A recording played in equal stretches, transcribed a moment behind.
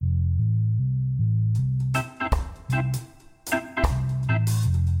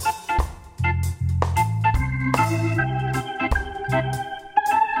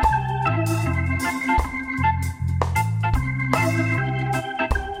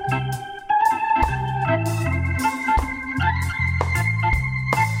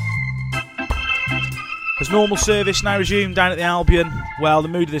Normal service now resumed down at the Albion. Well, the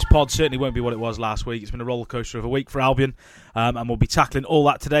mood of this pod certainly won't be what it was last week. It's been a rollercoaster of a week for Albion, and we'll be tackling all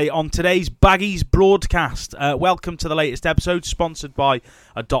that today on today's Baggies broadcast. Welcome to the latest episode, sponsored by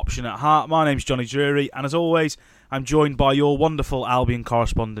Adoption at Heart. My name's Johnny Drury, and as always, I'm joined by your wonderful Albion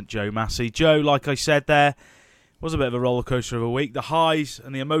correspondent, Joe Massey. Joe, like I said there, was a bit of a rollercoaster of a week. The highs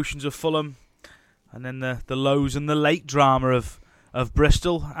and the emotions of Fulham, and then the lows and the late drama of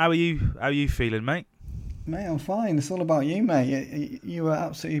Bristol. How are you feeling, mate? Mate, I'm fine. It's all about you, mate. You were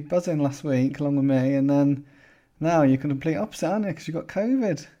absolutely buzzing last week along with me, and then now you're complete opposite, aren't you? Because you got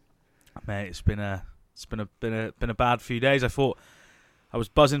COVID. Mate, it's been a bad few days. I thought I was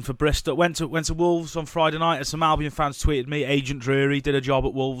buzzing for Bristol. Went to Wolves on Friday night, and some Albion fans tweeted me, Agent Drury did a job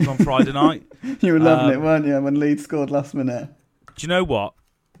at Wolves on Friday night. You were loving it, weren't you, when Leeds scored last minute? Do you know what?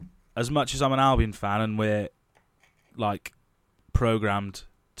 As much as I'm an Albion fan and we're like programmed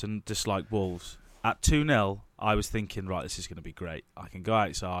to dislike Wolves, at 2-0, I was thinking, right, this is going to be great. I can go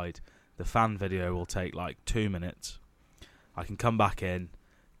outside. The fan video will take like 2 minutes. I can come back in,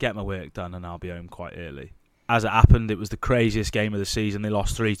 get my work done, and I'll be home quite early. As it happened, it was the craziest game of the season. They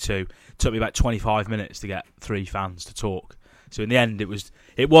lost 3-2. It took me about 25 minutes to get 3 fans to talk. So in the end, it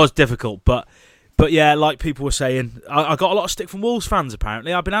was difficult. But yeah, like people were saying, I got a lot of stick from Wolves fans,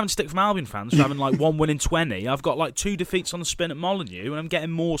 apparently. I've been having stick from Albion fans for having like 1 win in 20. I've got like 2 defeats on the spin at Molineux, and I'm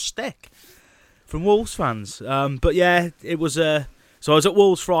getting more stick from Wolves fans. But yeah, it was... So I was at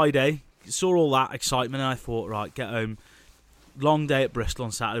Wolves Friday, saw all that excitement, and I thought, right, get home. Long day at Bristol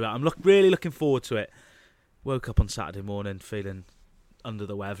on Saturday. I'm really looking forward to it. Woke up on Saturday morning feeling under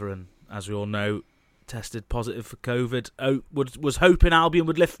the weather, and as we all know, tested positive for COVID. Was hoping Albion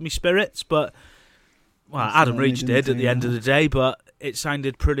would lift me spirits, but... Well, Adam Reach did at the end of the day, but it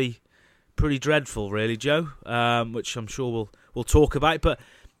sounded pretty dreadful, really, Joe, which I'm sure we'll talk about. But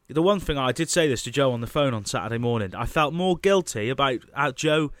the one thing, I did say this to Joe on the phone on Saturday morning, I felt more guilty about how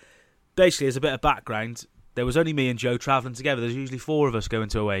Joe, basically as a bit of background, there was only me and Joe travelling together. There's usually 4 of us going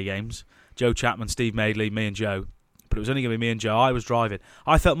to away games. Joe Chapman, Steve Madeley, me and Joe. But it was only going to be me and Joe. I was driving.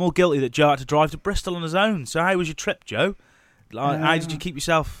 I felt more guilty that Joe had to drive to Bristol on his own. So how was your trip, Joe? How did you keep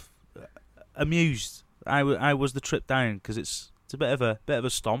yourself amused? How was the trip down? Because it's a bit of a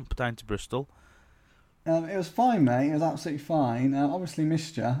stomp down to Bristol. It was fine, mate. It was absolutely fine. Obviously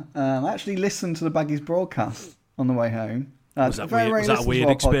missed you. I actually listened to the Baggies broadcast on the way home. Was that a weird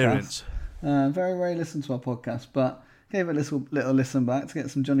experience? Very rarely listened to our podcast, but gave it a little listen back to get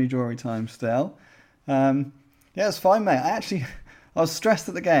some Johnny Drury time still. Yeah, it was fine, mate. I was stressed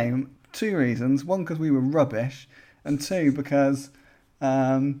at the game. 2 reasons. 1, because we were rubbish, and 2, because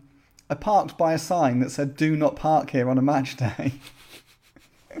I parked by a sign that said "Do not park here on a match day."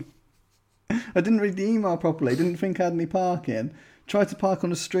 I didn't read the email properly. Didn't think I had any parking. Tried to park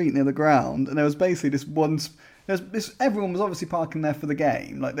on a street near the ground, and there was basically this one. Everyone was obviously parking there for the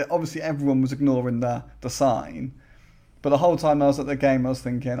game. Like, obviously everyone was ignoring the sign. But the whole time I was at the game, I was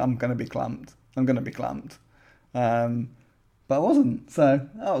thinking, I'm going to be clamped. But I wasn't. So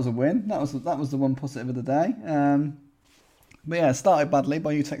that was a win. That was the one positive of the day. But yeah, it started badly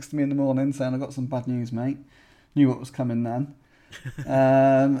by you texting me in the morning saying I got some bad news, mate. Knew what was coming then.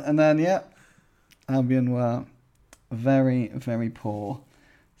 And then, yeah, Albion were very, very poor.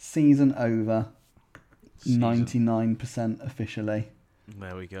 Season over. 99% officially.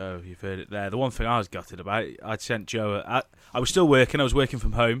 There we go. You've heard it there. The one thing I was gutted about, I'd sent Joe... I was still working. I was working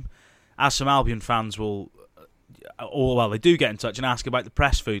from home. As some Albion fans will... they do get in touch and ask about the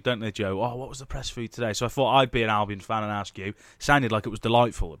press food, don't they, Joe? Oh, what was the press food today? So I thought I'd be an Albion fan and ask you. Sounded like it was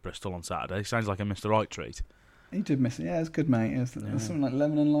delightful at Bristol on Saturday. Sounds like I missed the right treat. You did miss it. Yeah, it's good, mate. It was something like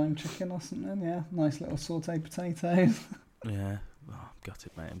lemon and lime chicken or something. Yeah, nice little sautéed potatoes. Yeah. Oh, I'm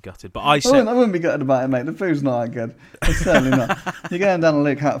gutted, mate. I'm gutted. But I wouldn't be gutted about it, mate. The food's not that good. It's certainly not. You're going down a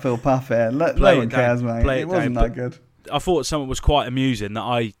Luke Hatfield path here. No one cares, mate. It wasn't that good. I thought something was quite amusing that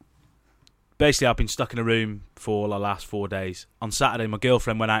I've been stuck in a room for the last 4 days. On Saturday, my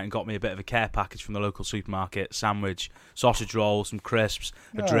girlfriend went out and got me a bit of a care package from the local supermarket, sandwich, sausage roll, some crisps,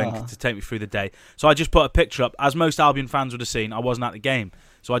 a drink to take me through the day. So I just put a picture up. As most Albion fans would have seen, I wasn't at the game.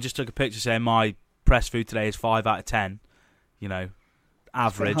 So I just took a picture saying my press food today is 5 out of 10. You know,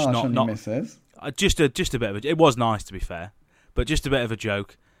 average. Just a bit of a... It was nice, to be fair. But just a bit of a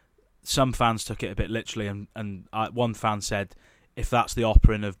joke. Some fans took it a bit literally, and one fan said, if that's the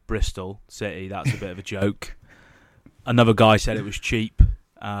offering of Bristol City, that's a bit of a joke. Another guy said it was cheap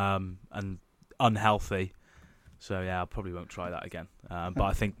and unhealthy. So, yeah, I probably won't try that again. But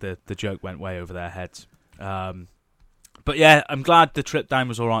I think the joke went way over their heads. But, yeah, I'm glad the trip down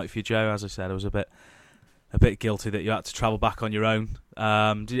was all right for you, Joe. As I said, I was a bit guilty that you had to travel back on your own.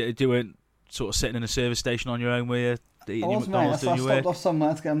 sort of sitting in a service station on your own where you're eating I your was, mate. McDonald's So I doing your stopped work? off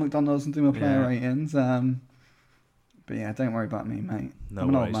somewhere to get a McDonald's and do my player Yeah. ratings. But yeah, don't worry about me, mate. No I'm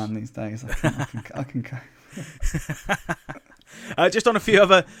an old worries. man these days. I can go. Just on a few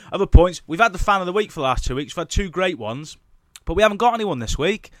other points, we've had the fan of the week for the last 2 weeks. We've had 2 great ones, but we haven't got anyone this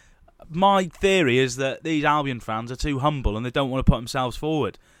week. My theory is that these Albion fans are too humble and they don't want to put themselves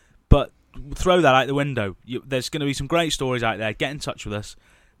forward. But throw that out the window. There's going to be some great stories out there. Get in touch with us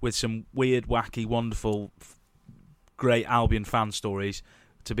with some weird, wacky, wonderful, great Albion fan stories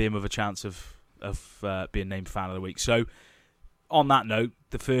to be in with a chance of being named fan of the week. So, on that note,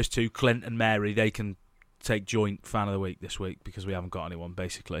 the first 2, Clint and Mary, they can take joint fan of the week this week because we haven't got anyone,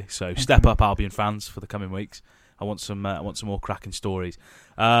 basically. So step up, Albion fans, for the coming weeks. I want some more cracking stories.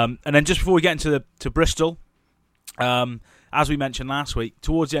 And then just before we get into Bristol, as we mentioned last week,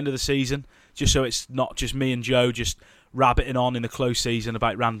 towards the end of the season, just so it's not just me and Joe just rabbiting on in the close season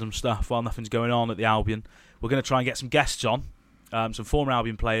about random stuff while nothing's going on at the Albion, we're going to try and get some guests on, some former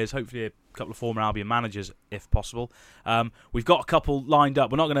Albion players, hopefully a couple of former Albion managers, if possible. We've got a couple lined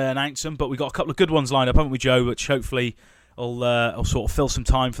up. We're not going to announce them, but we've got a couple of good ones lined up, haven't we, Joe? Which hopefully will sort of fill some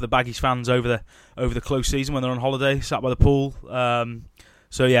time for the Baggies fans over the close season when they're on holiday, sat by the pool.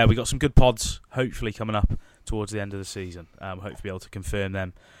 So yeah, we've got some good pods hopefully coming up towards the end of the season. Hopefully be able to confirm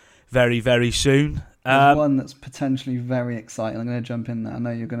them very, very soon. There's one that's potentially very exciting. I'm going to jump in there. I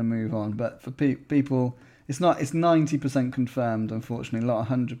know you're going to move on, but for people, it's 90% confirmed, unfortunately, not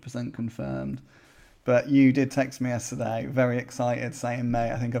 100% confirmed. But you did text me yesterday, very excited, saying,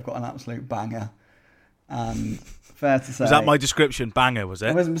 mate, I think I've got an absolute banger. And fair to say... Was that my description? Banger, was it?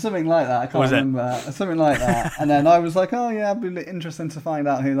 It was something like that. I can't remember. Something like that. And then I was like, oh, yeah, it'd be interesting to find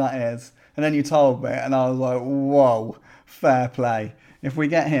out who that is. And then you told me, and I was like, whoa, fair play. If we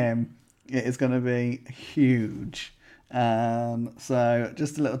get him, it is going to be huge. So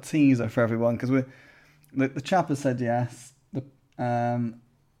just a little teaser for everyone, because the chap has said yes.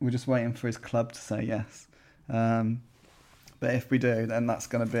 We're just waiting for his club to say yes. But if we do, then that's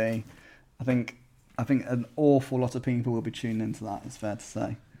going to be, I think an awful lot of people will be tuning into that. It's fair to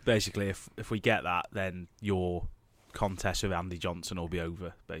say. Basically, if we get that, then your contest with Andy Johnson will be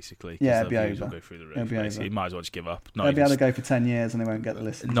over. Basically, yeah, it'll be views over. Will go through the roof. It'll be over. You might as well just give up. They'll be able to go for 10 years and they won't get the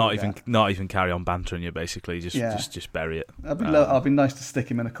listen. Not even carry on bantering you. Basically, just bury it. It'd be nice to stick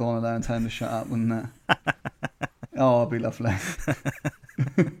him in a corner there and tell him to shut up, wouldn't it? Oh, it'd be lovely.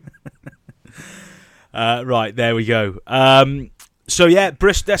 Right, there we go. So yeah,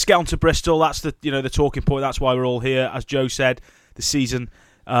 let's get on to Bristol. That's the talking point. That's why we're all here. As Joe said, the season,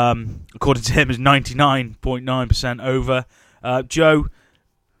 according to him, is 99.9% over. Joe,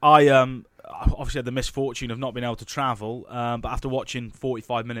 I obviously had the misfortune of not being able to travel, but after watching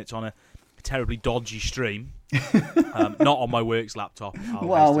 45 minutes on a terribly dodgy stream, not on my works laptop.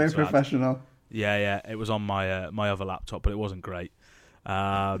 Wow, we're professional. Yeah, it was on my other laptop, but it wasn't great.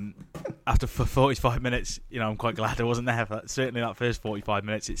 After 45 minutes, I'm quite glad I wasn't there. For certainly that first 45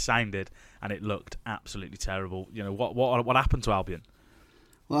 minutes, it sounded and it looked absolutely terrible. What happened to Albion?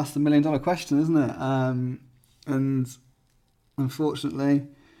 Well, that's the $1 million question, isn't it? And unfortunately,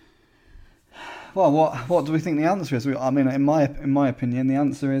 well, what do we think the answer is? I mean, in my opinion, the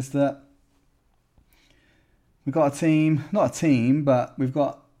answer is that we've got a team, not a team, but we've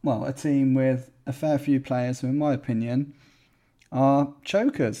got a team with a fair few players who, in my opinion, are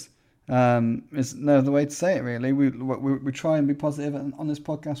chokers. Is no other way to say it, really. We try and be positive on this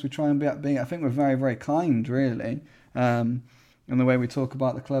podcast. We try and be upbeat. I think we're very, very kind, really, in the way we talk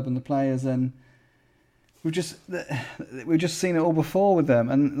about the club and the players. And we've just seen it all before with them,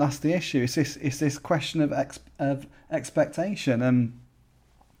 and that's the issue. It's this question of expectation, and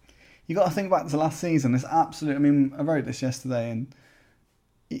you got to think back to last season. It's absolute. I mean, I wrote this yesterday, and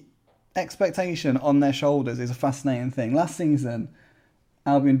expectation on their shoulders is a fascinating thing. Last season,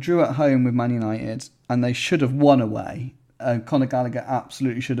 Albion drew at home with Man United, and they should have won away. Conor Gallagher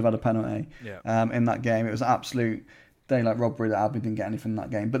absolutely should have had a penalty in that game. It was absolute daylight robbery that Albion didn't get anything in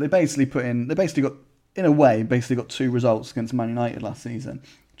that game. But they basically got 2 results against Man United last season.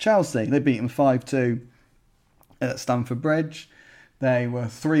 Chelsea, they beat them 5-2 at Stamford Bridge. They were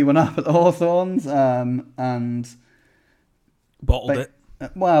 3-1 up at the Hawthorns, and bottled it.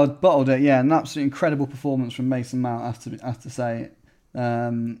 Well, bottled it, yeah. An absolutely incredible performance from Mason Mount, I have to say.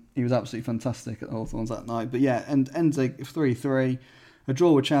 He was absolutely fantastic at the Hawthorns that night. But yeah, and ends 3-3. A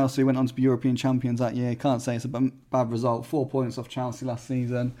draw with Chelsea, went on to be European champions that year. Can't say it's a bad result. 4 points off Chelsea last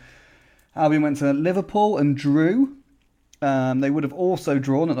season. Albion went to Liverpool and drew. They would have also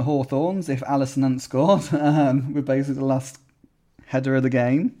drawn at the Hawthorns if Alisson hadn't scored with basically the last header of the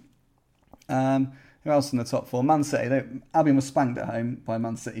game. Who else in the top four? Man City. Albion was spanked at home by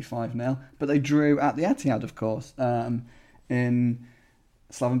Man City 5-0, but they drew at the Etihad, of course, in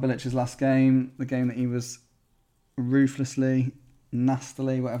Slaven Bilic's last game, the game that he was ruthlessly,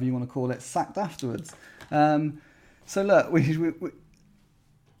 nastily, whatever you want to call it, sacked afterwards. So look,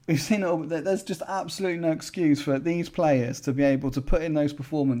 we've seen it all. There's just absolutely no excuse for these players to be able to put in those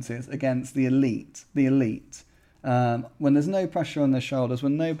performances against the elite. When there's no pressure on their shoulders,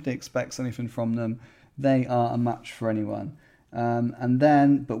 when nobody expects anything from them, they are a match for anyone.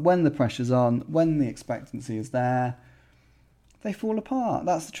 But when the pressure's on, when the expectancy is there, they fall apart.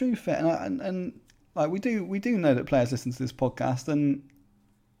 That's the truth of it. And like we do know that players listen to this podcast,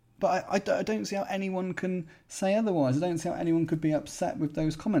 but I don't see how anyone can say otherwise. I don't see how anyone could be upset with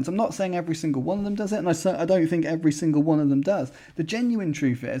those comments. I'm not saying every single one of them does it, and I don't think every single one of them does. The genuine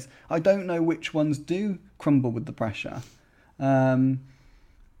truth is, I don't know which ones do crumble with the pressure. But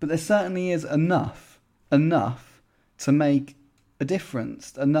there certainly is enough to make a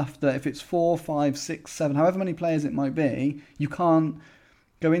difference. Enough that if it's 4, 5, 6, 7, however many players it might be, you can't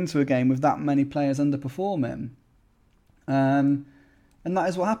go into a game with that many players underperforming. And that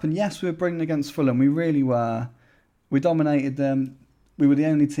is what happened. Yes, we were brilliant against Fulham. We really were. We dominated them. We were the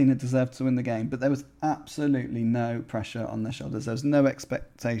only team that deserved to win the game. But there was absolutely no pressure on their shoulders. There was no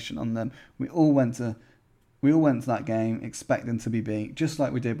expectation on them. We all went to that game expecting to be beat, just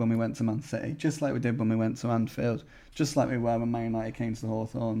like we did when we went to Man City, just like we did when we went to Anfield, just like we were when Man United came to the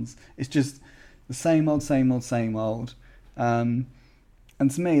Hawthorns. It's just the same old, same old, same old. And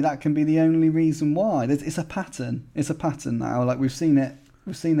to me, that can be the only reason why. It's a pattern. It's a pattern now. Like we've seen it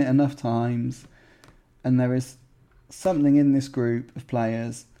enough times, and there is something in this group of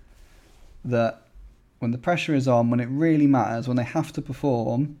players that, when the pressure is on, when it really matters, when they have to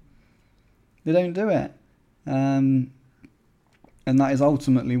perform, they don't do it. And that is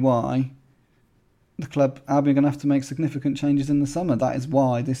ultimately why the club Albion are going to have to make significant changes in the summer. That is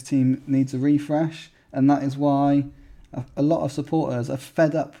why this team needs a refresh, and that is why a lot of supporters are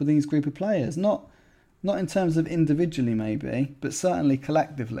fed up with these group of players. Not in terms of individually maybe, but certainly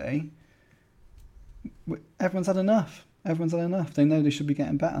collectively. Everyone's had enough. They know they should be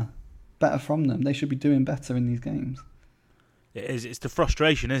getting better from them. They should be doing better in these games. It is. It's the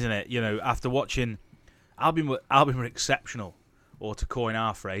frustration, isn't it? You know, after watching Albion were exceptional, or to coin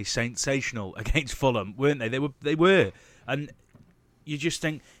our phrase, sensational against Fulham, weren't they? They were, and you just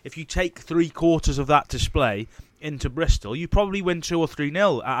think if you take 3/4 of that display into Bristol, you probably win 2 or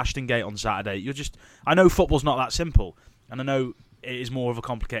 3-0 at Ashton Gate on Saturday. I know football's not that simple, and I know it is more of a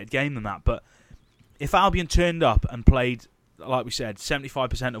complicated game than that, but if Albion turned up and played, like we said,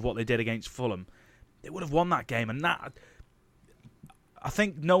 75% of what they did against Fulham, they would have won that game. And that, I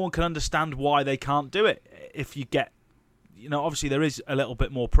think no one can understand why they can't do it. If you get, obviously there is a little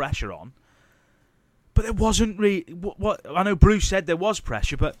bit more pressure on, but there wasn't really. What I know, Bruce said there was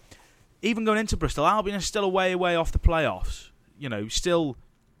pressure, but even going into Bristol, Albion is still way off the playoffs. Still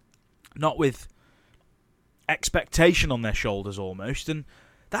not with expectation on their shoulders almost, and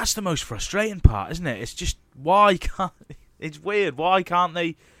that's the most frustrating part, isn't it? It's just it's weird. Why can't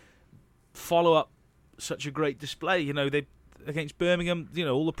they follow up such a great display? They against Birmingham,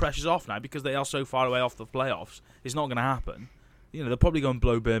 all the pressure's off now because they are so far away off the playoffs. It's not going to happen. They're probably going to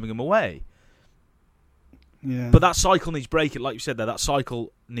blow Birmingham away. Yeah. But that cycle needs breaking, like you said there. That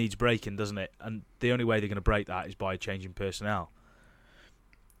cycle needs breaking, doesn't it? And the only way they're going to break that is by changing personnel.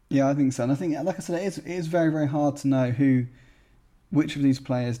 Yeah, I think so. And I think, like I said, it is very, very hard to know which of these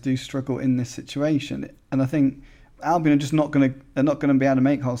players do struggle in this situation. And I think Albion are just not going to be able to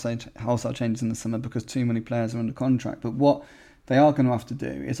make wholesale changes in the summer because too many players are under contract. But what they are going to have to do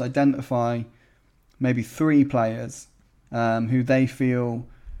is identify maybe 3 players who they feel,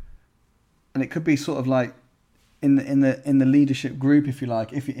 and it could be sort of like in the leadership group, if you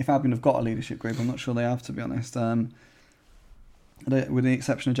like. If Albion have got a leadership group, I'm not sure they have, to be honest. With the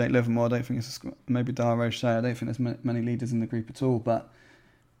exception of Jake Livermore, I don't think it's maybe Dara O'Shea. I don't think there's many leaders in the group at all. But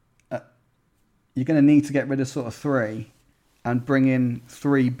you're going to need to get rid of sort of 3 and bring in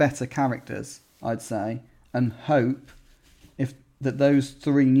 3 better characters, I'd say, and hope that those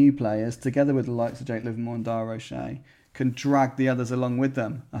 3 new players, together with the likes of Jake Livermore and Dara O'Shea, can drag the others along with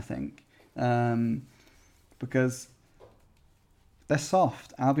them, I think. Because they're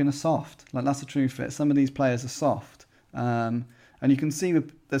soft. Albion are soft. Like, that's the truth of it. Some of these players are soft. And you can see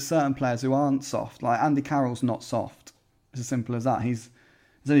there's certain players who aren't soft. Like Andy Carroll's not soft. It's as simple as that. He's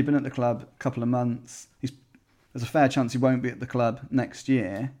only been at the club a couple of months. There's a fair chance he won't be at the club next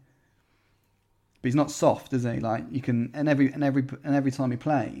year. But he's not soft, is he? Like, you can, and every time he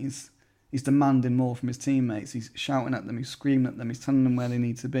plays, He's demanding more from his teammates. He's shouting at them. He's screaming at them. He's telling them where they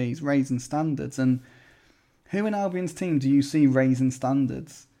need to be. He's raising standards. And who in Albion's team do you see raising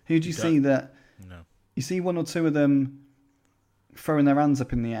standards? Who do you see that... No. You see one or two of them throwing their hands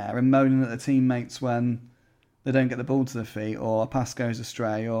up in the air and moaning at their teammates when they don't get the ball to their feet or a pass goes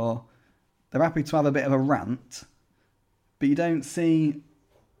astray, or they're happy to have a bit of a rant, but you don't see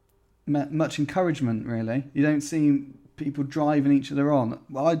much encouragement, really. You don't see people driving each other on.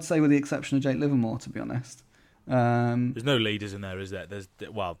 Well, I'd say with the exception of Jake Livermore, to be honest. There's no leaders in there, is there? There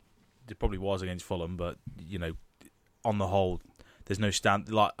probably was against Fulham, but, on the whole, there's no stand,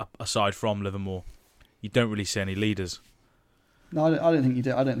 like, aside from Livermore, you don't really see any leaders. No, I don't think you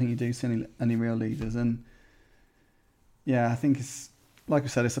do. I don't think you do see any real leaders. And yeah, I think it's, like I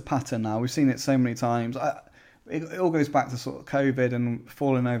said, it's a pattern now. We've seen it so many times. It all goes back to sort of COVID and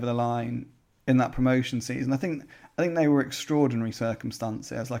falling over the line in that promotion season. I think they were extraordinary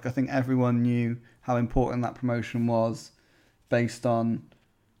circumstances. Like, I think everyone knew how important that promotion was based on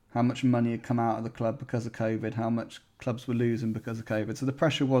how much money had come out of the club because of COVID, how much clubs were losing because of COVID. So the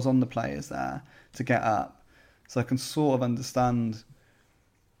pressure was on the players there to get up. So I can sort of understand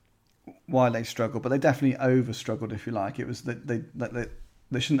why they struggled, but they definitely over-struggled, if you like. It was that they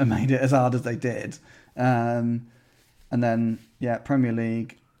shouldn't have made it as hard as they did. And then, Premier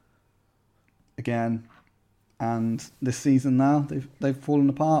League again, and this season now they've fallen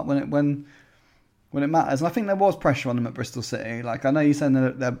apart when it matters. And I think there was pressure on them at Bristol City. Like, I know you're saying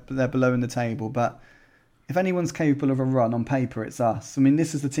that they're below in the table, but if anyone's capable of a run on paper, it's us. I mean,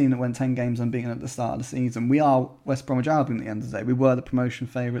 this is the team that went 10 games unbeaten at the start of the season. We are West Bromwich Albion at the end of the day. We were the promotion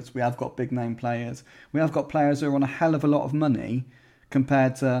favourites. We have got big name players. We have got players who are on a hell of a lot of money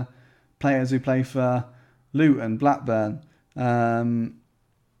compared to players who play for Luton, Blackburn,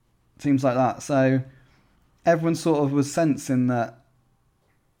 teams like that. So everyone sort of was sensing that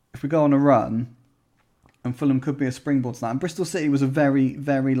if we go on a run, and Fulham could be a springboard to that. And Bristol City was a very,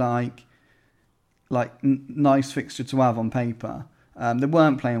 very nice fixture to have on paper. They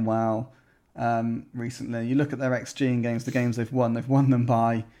weren't playing well recently. You look at their XG in games, the games they've won them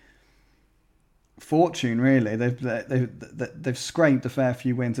by fortune, really. They've scraped a fair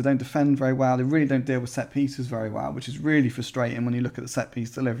few wins. They don't defend very well. They really don't deal with set pieces very well, which is really frustrating when you look at the set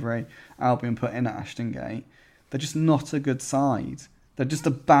piece delivery Albion put in at Ashton Gate. They're just not a good side. They're just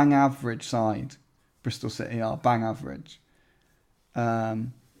a bang average side. Bristol City are bang average. But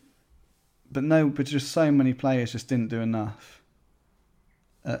just so many players just didn't do enough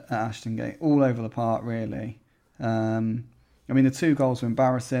at Ashton Gate, all over the park, really. I mean, the 2 goals were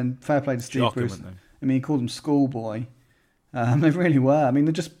embarrassing. Fair play to Steve Bruce. I mean, he called them schoolboy. They really were. I mean,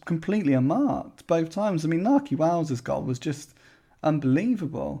 they're just completely unmarked both times. I mean, Naki Wow's goal was just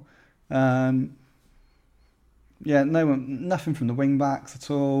unbelievable. Nothing from the wing backs at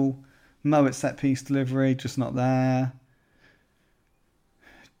all. Mowat set piece delivery, just not there.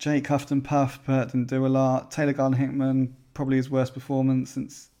 Jake huffed and puffed, but didn't do a lot. Taylor Garner-Hickman, probably his worst performance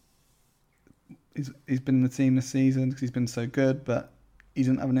since he's been in the team this season because he's been so good, but he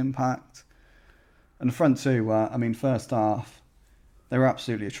didn't have an impact. And the front two were, first half, they were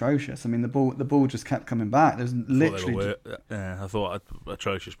absolutely atrocious. I mean, the ball just kept coming back. There's literally... I thought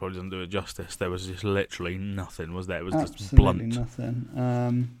atrocious probably doesn't do it justice. There was just literally nothing, was there? It was absolutely just blunt.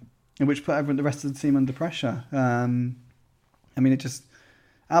 Nothing. Which put the rest of the team under pressure.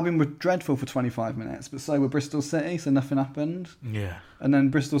 Albion were dreadful for 25 minutes, but so were Bristol City, so nothing happened. Yeah. And then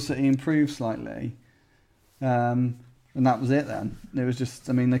Bristol City improved slightly. And that was it then. It was just,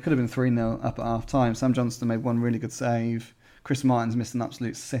 they could have been 3-0 up at half time. Sam Johnston made one really good save. Chris Martins missed an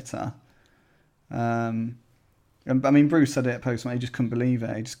absolute sitter. Bruce said it at post-match, he just couldn't believe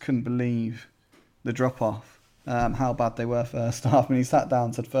it. He just couldn't believe the drop-off. How bad they were first half. He sat down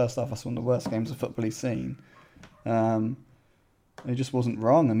and said first half, that's one of the worst games of football he's seen. It just wasn't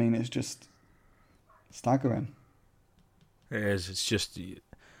wrong. It's just staggering. It is. It's just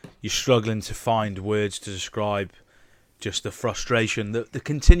you're struggling to find words to describe just the frustration, the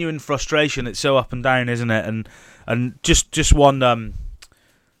continuing frustration. It's so up and down, isn't it? And just one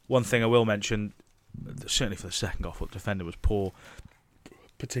thing I will mention, certainly for the second half, what the defender was poor,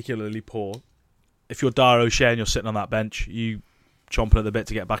 particularly poor. If you're Dara O'Shea and you're sitting on that bench, you chomping at the bit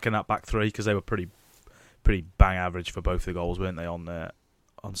to get back in that back three because they were pretty bang average for both the goals, weren't they, on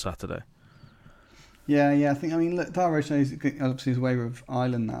Saturday? Yeah. I think. Look, Dara O'Shea obviously is away with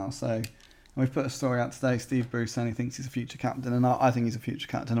Ireland now, so we've put a story out today. Steve Bruce saying he thinks he's a future captain, and I think he's a future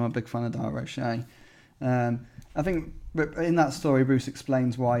captain. I'm a big fan of Dara O'Shea. I think in that story, Bruce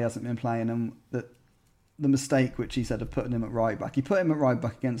explains why he hasn't been playing and that the mistake which he said of putting him at right back. He put him at right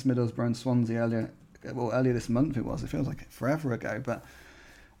back against Middlesbrough and Swansea earlier this month. It feels like forever ago, but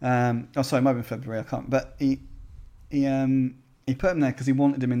Sorry, it might have been February. I can't. But he put him there because he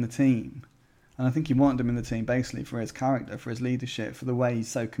wanted him in the team, and I think he wanted him in the team basically for his character, for his leadership, for the way he's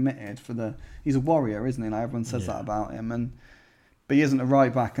so committed. He's a warrior, isn't he? Like everyone says that about him, but he isn't a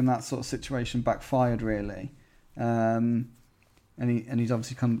right back, and that sort of situation backfired really. And he's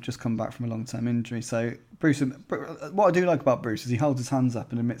obviously come back from a long-term injury. So Bruce, what I do like about Bruce is he holds his hands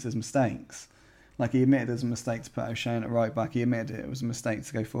up and admits his mistakes. Like he admitted it was a mistake to put O'Shea in at right back. He admitted it was a mistake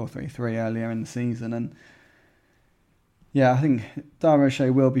to go 4-3-3 earlier in the season. And yeah, I think Dara O'Shea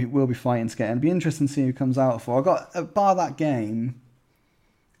will be fighting to get in. It'll be interesting to see who comes out for. I got bar that game.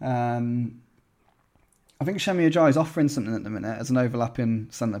 I think Shemi Ajayi is offering something at the minute as an overlapping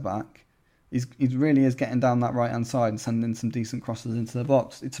centre back. He really is getting down that right hand side and sending some decent crosses into the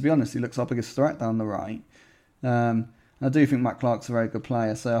box. To be honest, he looks our biggest threat down the right. I do think Matt Clark's a very good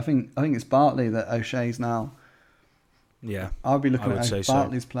player, so I think it's Bartley that O'Shea's now. Yeah, I'll be looking at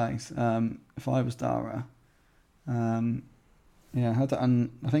Bartley's place if I was Dara. Yeah, and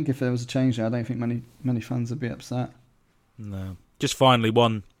I think if there was a change there, I don't think many fans would be upset. No. Just finally,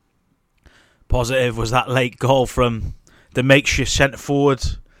 one positive was that late goal from the makeshift centre forward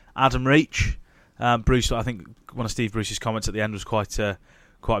Adam Reach. Bruce, I think one of Steve Bruce's comments at the end was quite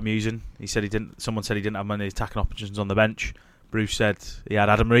amusing. He said someone said he didn't have many attacking options on the bench. Bruce said he had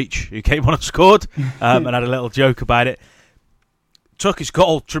Adam Reach, who came on and scored, and had a little joke about it. Took his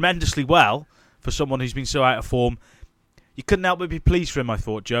goal tremendously well for someone who's been so out of form. You couldn't help but be pleased for him, I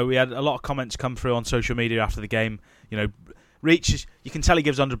thought, Joe. We had a lot of comments come through on social media after the game. You know, Reach, you can tell he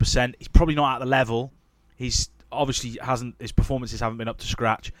gives 100%. He's probably not at the level. He's obviously his performances haven't been up to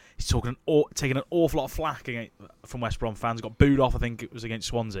scratch. He's taken an awful lot of flack from West Brom fans. Got booed off, I think it was against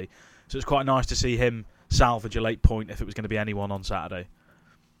Swansea. So it's quite nice to see him salvage a late point if it was going to be anyone on Saturday.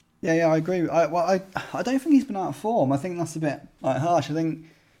 Yeah, I agree. I don't think he's been out of form. I think that's a bit harsh. I think,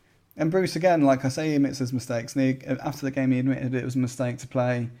 and Bruce again, like I say, he admits his mistakes. And after the game, he admitted it was a mistake to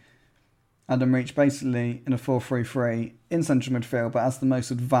play Adam Reach basically in a 4-3-3 in central midfield, but as the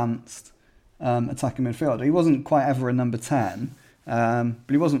most advanced attacking midfielder. He wasn't quite ever a number 10, but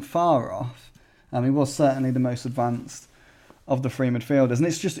he wasn't far off. He was certainly the most advanced of the three midfielders, and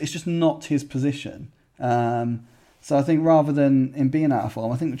it's just not his position. So I think rather than him being out of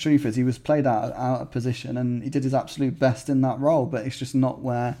form, I think the truth is he was played out of position, and he did his absolute best in that role, but it's just not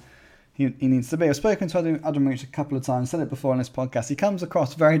where he needs to be. I've spoken to Adam Reach a couple of times, said it before on this podcast. He comes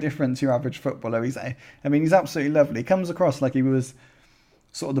across very different to your average footballer. He's absolutely lovely. He comes across like he was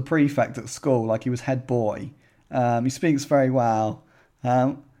sort of the prefect at school, like he was head boy. He speaks very well.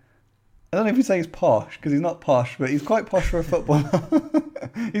 I don't know if you say he's posh, because he's not posh, but he's quite posh for a footballer.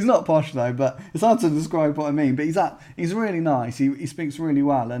 He's not posh though, but it's hard to describe what I mean. But he's really nice. He speaks really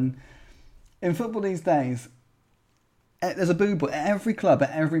well. And in football these days, there's a boo boy. Every club,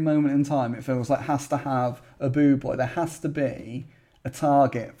 at every moment in time, it feels like has to have a boo boy. There has to be a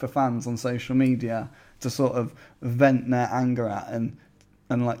target for fans on social media to sort of vent their anger at and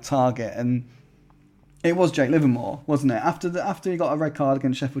like target. And it was Jake Livermore, wasn't it? After he got a red card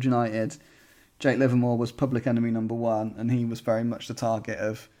against Sheffield United, Jake Livermore was public enemy number one, and he was very much the target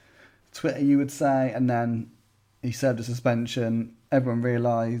of Twitter, you would say. And then he served a suspension. Everyone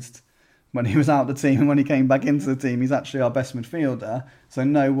realised when he was out of the team and when he came back into the team, he's actually our best midfielder. So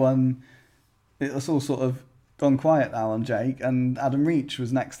it was all sort of gone quiet now on Jake. And Adam Reach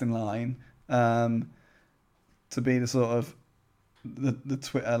was next in line to be the sort of the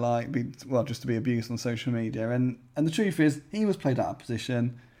Twitter just to be abused on social media. And the truth is, he was played out of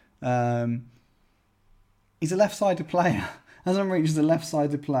position. He's a left-sided player. Adam Reach is a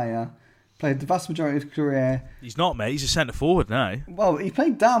left-sided player. Played the vast majority of his career. He's not, mate. He's a centre forward now. Well, he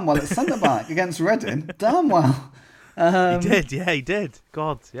played damn well at centre back against Reading. Damn well. He did. Yeah, he did.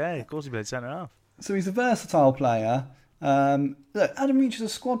 God, yeah. Of course, he played centre half. So he's a versatile player. Look, Adam Reach is a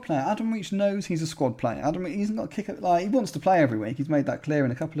squad player. Adam Reach knows he's a squad player. Adam Reach, he hasn't got to kick it. Like, he wants to play every week. He's made that clear in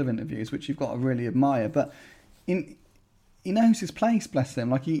a couple of interviews, which you've got to really admire. But he knows his place, bless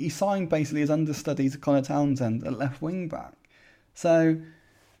him. Like, he signed basically his understudy to Connor Townsend at left wing back. So,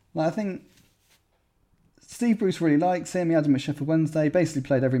 like, I think Steve Bruce really likes him. He had him at Sheffield Wednesday. Basically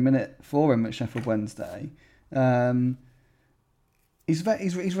played every minute for him at Sheffield Wednesday. He's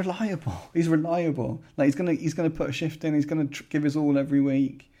reliable. He's reliable. Like he's gonna put a shift in. He's gonna give his all every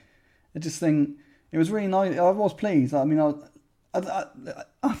week. I just think it was really nice. I was pleased. I mean,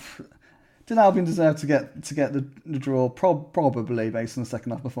 did Albion deserve to get the draw? Probably based on the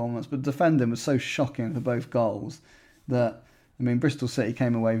second half performance, but defending was so shocking for both goals that Bristol City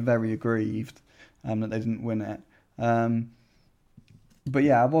came away very aggrieved that they didn't win it. But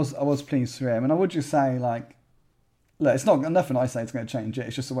yeah, I was pleased for him, and I would just say like look, it's not nothing I say is going to change it.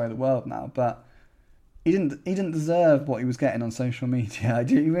 It's just the way of the world now. But he didn't deserve what he was getting on social media.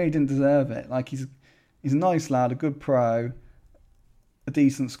 He really didn't deserve it. Like he's a nice lad, a good pro, a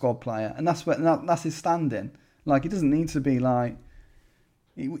decent squad player, and that's his standing. Like he doesn't need to be like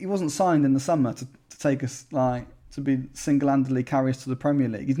he wasn't signed in the summer to take us like to be single-handedly carry us to the Premier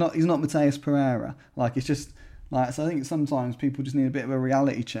League. He's not Mateus Pereira. Like it's just like so. I think sometimes people just need a bit of a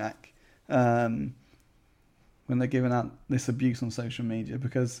reality check when they're giving out this abuse on social media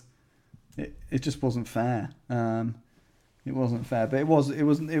because it just wasn't fair. It wasn't fair, but it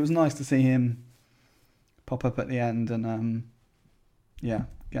was nice to see him pop up at the end and get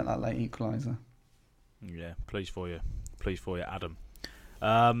that late equaliser. Yeah, pleased for you, Adam.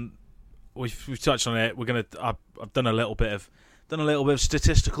 We've touched on it. I've done a little bit of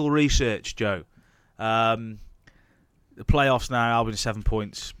statistical research, Joe. The playoffs now, Albion 7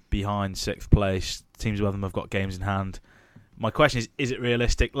 points behind 6th place. Teams above them have got games in hand. My question is it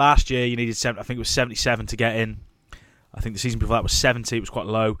realistic? Last year you needed 7, I think it was 77 to get in. I think the season before that was 70, it was quite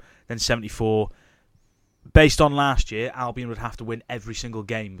low. Then 74. Based on last year, Albion would have to win every single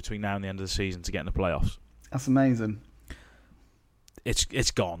game between now and the end of the season to get in the playoffs. That's amazing. It's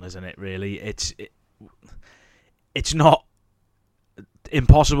gone, isn't it? Really, it's not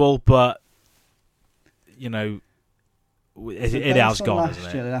impossible, but it has gone, last isn't it?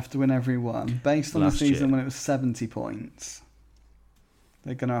 Last year they'd have to win every one. Based on the season when it was 70 points,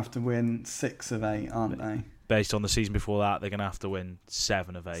 they're going to have to win 6 of 8, aren't they? Based on the season before that, they're going to have to win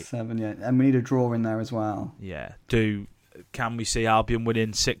 7 of 8. 7, yeah, and we need a draw in there as well. Yeah. Can we see Albion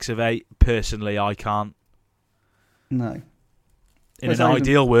winning 6 of 8? Personally, I can't. No. In an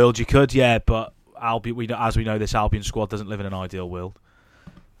ideal world, you could, yeah, but Albion, as we know, this Albion squad doesn't live in an ideal world.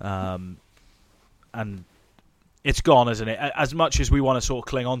 And it's gone, isn't it? As much as we want to sort of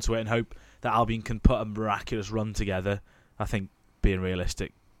cling on to it and hope that Albion can put a miraculous run together, I think being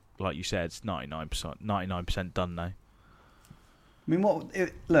realistic, like you said, it's 99% done now. I mean,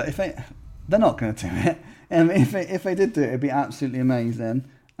 if they're not going to do it. If they did do it, it'd be absolutely amazing,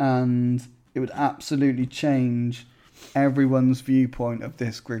 and it would absolutely change everyone's viewpoint of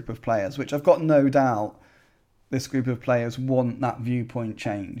this group of players. Which I've got no doubt this group of players want that viewpoint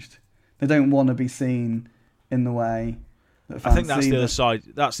changed. They don't want to be seen in the way that fans I think that's see the them. other side.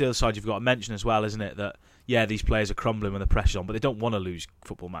 That's the other side you've got to mention as well, isn't it? That these players are crumbling when the pressure's on, but they don't want to lose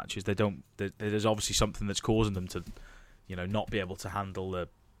football matches. They don't. There's obviously something that's causing them to, not be able to handle the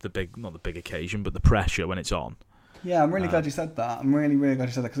big, not the big occasion, but the pressure when it's on. Yeah, I'm really glad you said that. I'm really, really glad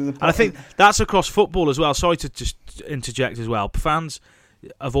you said that. And I think that's across football as well. Sorry to just interject as well. Fans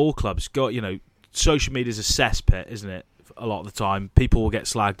of all clubs got, social media is a cesspit, isn't it? A lot of the time, people will get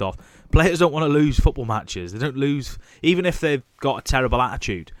slagged off. Players don't want to lose football matches. They don't lose, even if they've got a terrible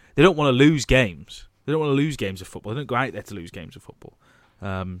attitude. They don't want to lose games. They don't want to lose games of football. They don't go out there to lose games of football.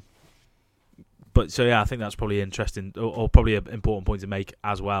 But so I think that's probably interesting, or probably an important point to make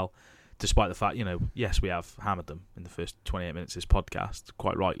as well. Despite the fact, yes, we have hammered them in the first 28 minutes of this podcast,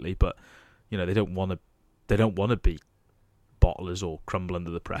 quite rightly, but they don't want to be bottlers or crumble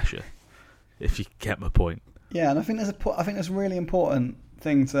under the pressure. If you get my point. Yeah, and I think there's a really important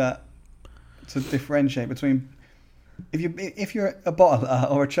thing to differentiate between if you're a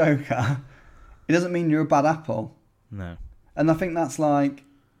bottler or a choker, it doesn't mean you're a bad apple. No. And I think that's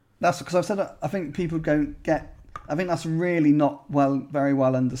because I've said I think people don't get. I think that's really not very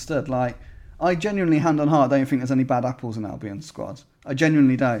well understood. Like, I genuinely, hand on heart, don't think there's any bad apples in Albion's squad. I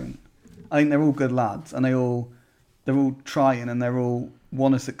genuinely don't. I think they're all good lads, and they're all trying, and they all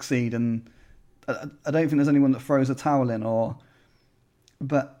want to succeed. And I don't think there's anyone that throws a towel in,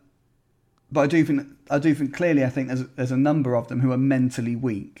 but I do think clearly. I think there's a number of them who are mentally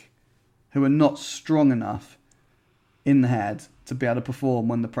weak, who are not strong enough in the head to be able to perform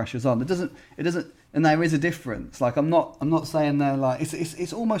when the pressure's on. It doesn't. And there is a difference. Like I'm not saying they're like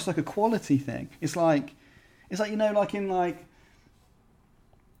it's almost like a quality thing. It's like Cristiano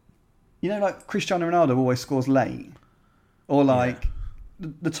Ronaldo always scores late, or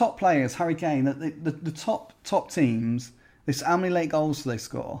the top players, Harry Kane, the top teams. How many late goals do they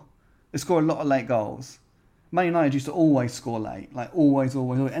score? They score a lot of late goals. Man United used to always score late, like always,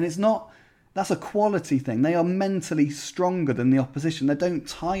 and it's not. That's a quality thing. They are mentally stronger than the opposition. They don't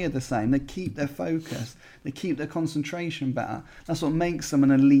tire the same. They keep their focus. They keep their concentration better. That's what makes them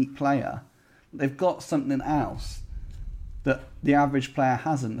an elite player. They've got something else that the average player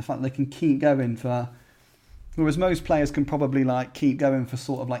hasn't. The fact that they can keep going for... Whereas most players can probably keep going for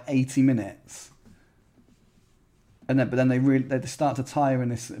sort of 80 minutes. but then they start to tire in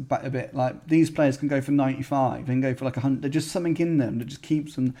this a bit. Like these players can go for 95, they can go for like 100. There's just something in them that just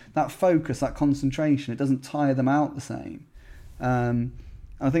keeps them, that focus, that concentration. It doesn't tire them out the same.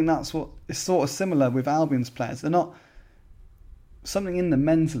 I think that's what is sort of similar with Albion's players. They're not, something in them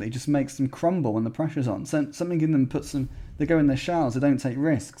mentally just makes them crumble when the pressure's on. So something in them puts them, they go in their shells, they don't take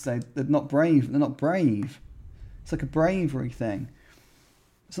risks, they're not brave. It's like a bravery thing.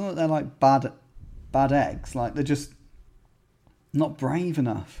 It's not that they're like bad eggs, like they're just not brave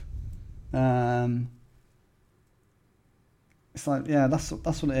enough. It's like, yeah, that's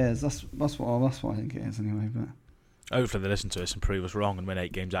what it is. That's what I think it is anyway. But hopefully they listen to us and prove us wrong and win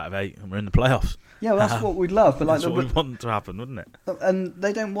 8 games out of 8 and we're in the playoffs. Yeah, well, that's what we'd love. But like, that's what we want to happen, wouldn't it? And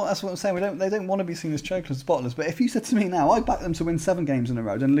they don't want. That's what I'm saying. They don't want to be seen as chokers, bottlers. But if you said to me now, I back them to win 7 games in a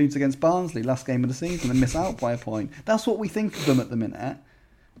row, then lose against Barnsley last game of the season and miss out by a point. That's what we think of them at the minute.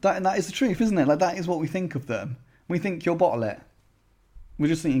 That is the truth, isn't it? Like that is what we think of them. We think you'll bottle it. We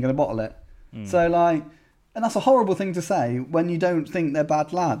just think you're going to bottle it. So like, and that's a horrible thing to say when you don't think they're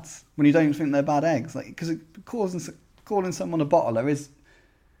bad lads, when you don't think they're bad eggs, like because calling someone a bottler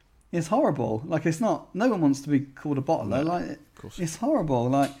is horrible. Like it's not. No one wants to be called a bottler. No, like it's horrible.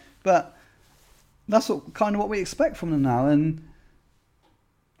 Like, but that's what we expect from them now. And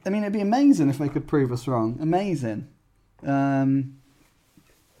I mean, it'd be amazing if they could prove us wrong. Amazing.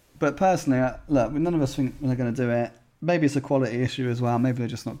 But personally, look, none of us think they're going to do it. Maybe it's a quality issue as well. Maybe they're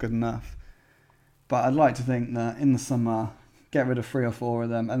just not good enough. But I'd like to think that in the summer, get rid of 3 or 4 of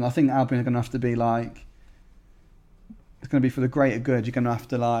them. And I think Albion are going to have to be like, it's going to be for the greater good. You're going to have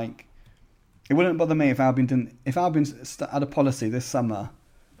to like, it wouldn't bother me if Albion had a policy this summer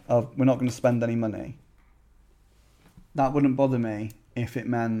of we're not going to spend any money. That wouldn't bother me if it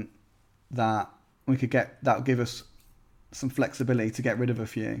meant that that would give us some flexibility to get rid of a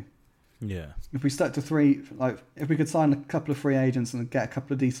few. Yeah. If we stuck to 3, like if we could sign a couple of free agents and get a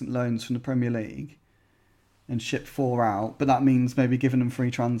couple of decent loans from the Premier League and ship 4 out, but that means maybe giving them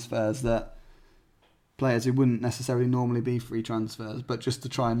free transfers, that players who wouldn't necessarily normally be free transfers, but just to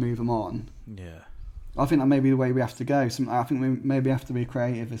try and move them on. Yeah. I think that may be the way we have to go. I think we maybe have to be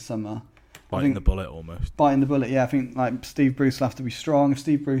creative this summer. Biting the bullet almost. Biting the bullet, yeah. I think like Steve Bruce will have to be strong. If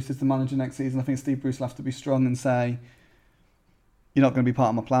Steve Bruce is the manager next season, I think Steve Bruce will have to be strong and say, you're not going to be part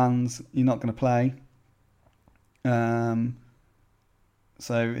of my plans. You're not going to play.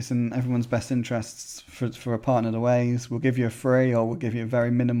 So it's in everyone's best interests for a partner the ways. We'll give you a free, or we'll give you a very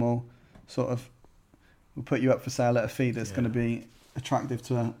minimal sort of. We'll put you up for sale at a fee that's going to be attractive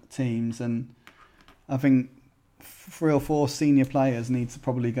to teams. And I think 3 or 4 senior players need to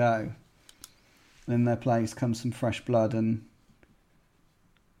probably go. And in their place comes some fresh blood and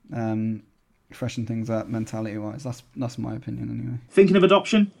freshen things up mentality-wise. That's my opinion anyway. Thinking of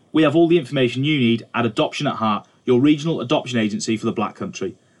adoption? We have all the information you need at Adoption at Heart, your regional adoption agency for the Black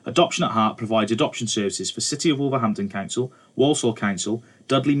Country. Adoption at Heart provides adoption services for City of Wolverhampton Council, Walsall Council,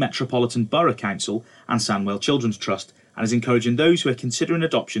 Dudley Metropolitan Borough Council and Sandwell Children's Trust, and is encouraging those who are considering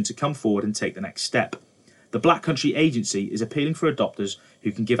adoption to come forward and take the next step. The Black Country Agency is appealing for adopters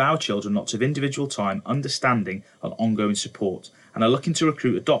who can give our children lots of individual time, understanding and ongoing support, and are looking to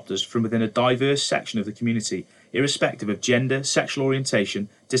recruit adopters from within a diverse section of the community, irrespective of gender, sexual orientation,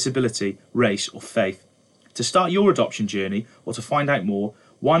 disability, race or faith. To start your adoption journey or to find out more,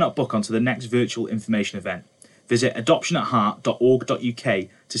 why not book onto the next virtual information event? Visit adoptionatheart.org.uk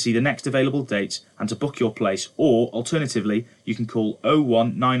to see the next available dates and to book your place, or alternatively you can call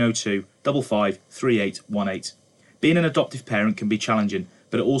 01902 55 3818. Being an adoptive parent can be challenging,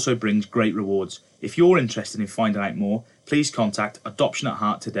 but it also brings great rewards. If you're interested in finding out more, please contact Adoption at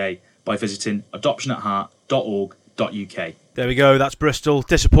Heart today by visiting adoptionatheart.org.uk. There we go, that's Bristol.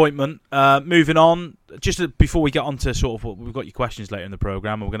 Disappointment. Moving on, just before we get on to sort of what we've got your questions later in the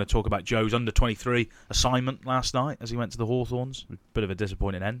programme, we're going to talk about Joe's under-23 assignment last night as he went to the Hawthorns. A bit of a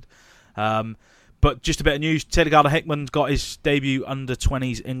disappointing end. But just a bit of news, Taylor Gardner-Hickman got his debut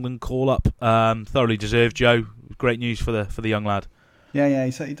under-20s England call-up. Thoroughly deserved, Joe. Great news for the young lad. Yeah,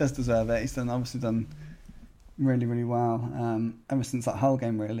 he does deserve it. He's obviously done really, really well. Ever since that Hull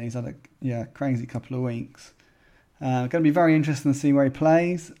game, really. He's had a crazy couple of weeks. Going to be very interesting to see where he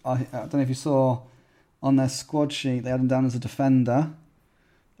plays. I don't know if you saw on their squad sheet, they had him down as a defender,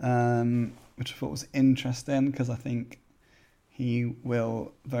 which I thought was interesting because I think he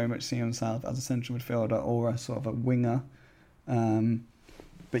will very much see himself as a central midfielder or a sort of a winger. But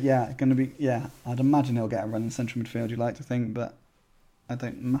I'd imagine he'll get a run in central midfield, you'd like to think, but I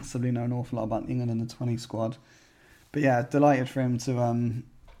don't massively know an awful lot about England in the 20 squad. But yeah, delighted for him to...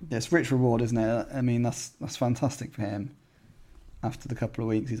 it's rich reward, isn't it? I mean, that's fantastic for him after the couple of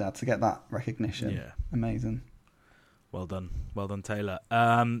weeks he's had to get that recognition. Yeah. Amazing. Well done, Taylor.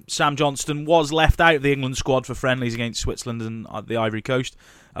 Sam Johnston was left out of the England squad for friendlies against Switzerland and the Ivory Coast.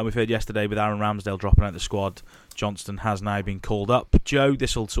 And we've heard yesterday with Aaron Ramsdale dropping out of the squad, Johnston has now been called up. Joe,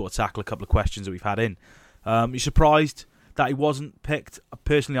 this will sort of tackle a couple of questions that we've had in. You surprised that he wasn't picked?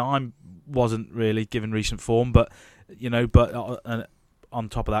 Personally, I wasn't really, given recent form. But on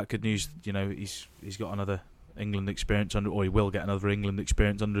top of that, good news. He's got another England experience or he will get another England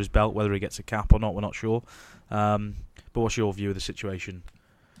experience under his belt. Whether he gets a cap or not, we're not sure. But what's your view of the situation?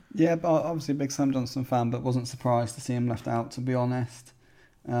 Yeah, but obviously a big Sam Johnston fan, but wasn't surprised to see him left out, to be honest.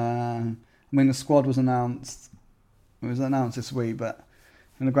 The squad was announced. It was announced this week, but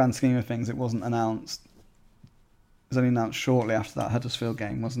in the grand scheme of things, it wasn't announced. It was only announced shortly after that Huddersfield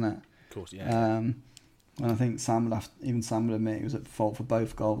game, wasn't it? Of course, yeah. And I think Sam would admit he was at fault for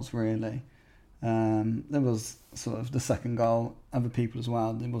both goals, really. There was sort of the second goal, other people as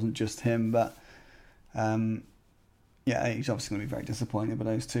well. It wasn't just him, but he's obviously going to be very disappointed by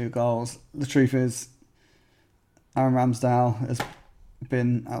those two goals. The truth is, Aaron Ramsdale has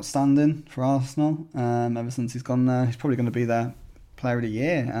been outstanding for Arsenal ever since he's gone there. He's probably going to be their player of the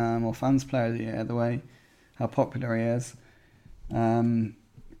year or fans player of the year, the way how popular he is.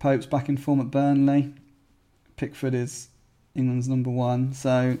 Pope's back in form at Burnley. Pickford is England's number one.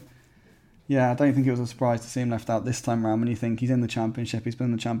 So, yeah, I don't think it was a surprise to see him left out this time round when you think he's in the Championship. He's been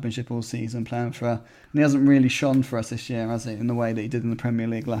in the Championship all season playing and he hasn't really shone for us this year, has he, in the way that he did in the Premier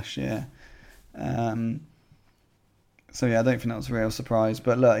League last year. So, yeah, I don't think that was a real surprise.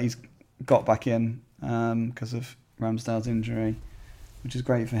 But look, he's got back in because of Ramsdale's injury, which is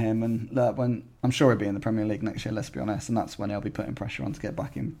great for him. And look, I'm sure he'll be in the Premier League next year, let's be honest, and that's when he'll be putting pressure on to get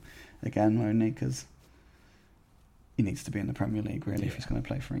back in again, won't he? Because he needs to be in the Premier League, really, if he's going to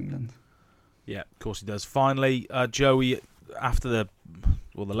play for England. Yeah, of course he does. Finally, Joey, after the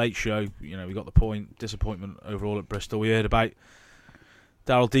late show, we got the point. Disappointment overall at Bristol. We heard about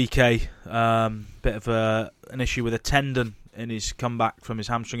Daryl Dike, bit of an issue with a tendon in his comeback from his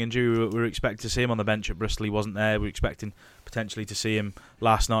hamstring injury. We were expecting to see him on the bench at Bristol. He wasn't there. We were expecting potentially to see him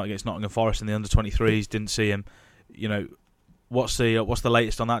last night against Nottingham Forest in the under-23s. Didn't see him. What's the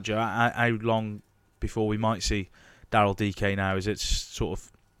latest on that, Joe? How long before we might see Daryl Dike now? Is it sort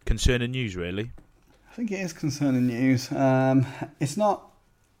of concerning news, really? I think it is concerning news. It's not.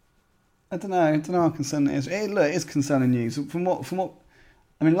 I don't know how concerning it is. It is concerning news. From what.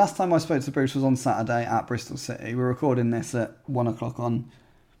 I mean, last time I spoke to Bruce was on Saturday at Bristol City. We're recording this at 1:00 on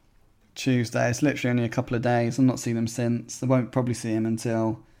Tuesday. It's literally only a couple of days. I've not seen him since. I won't probably see him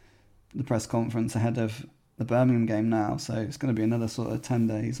until the press conference ahead of the Birmingham game now. So it's going to be another sort of 10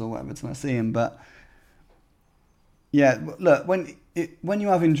 days or whatever till I see him. But yeah, look, when you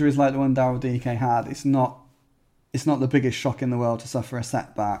have injuries like the one Daryl Dike had, it's not the biggest shock in the world to suffer a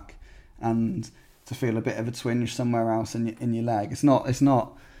setback and to feel a bit of a twinge somewhere else in your leg. It's not.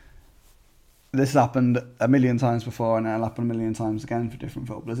 This has happened a million times before, and it'll happen a million times again for different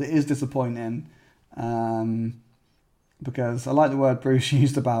footballers. It is disappointing because I like the word Bruce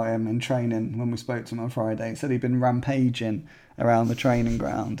used about him in training when we spoke to him on Friday. He said he'd been rampaging around the training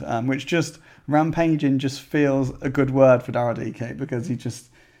ground, which rampaging just feels a good word for Daryl Dike because he just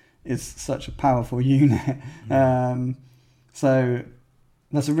is such a powerful unit. So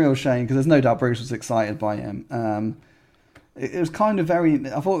that's a real shame because there's no doubt Bruce was excited by him. It was kind of I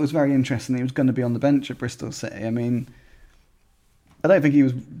thought it was very interesting that he was going to be on the bench at Bristol City. I mean, I don't think he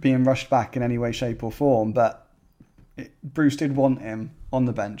was being rushed back in any way, shape or form, but Bruce did want him on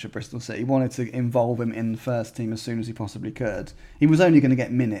the bench at Bristol City. He wanted to involve him in the first team as soon as he possibly could. He was only going to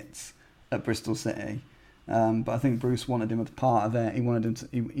get minutes at Bristol City, but I think Bruce wanted him as part of it. He wanted him to.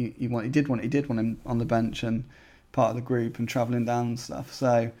 He did want him on the bench and part of the group and travelling down and stuff.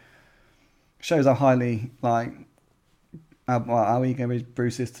 So shows how highly how eager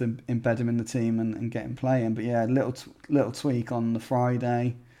Bruce is to embed him in the team and get him playing. But yeah, little tweak on the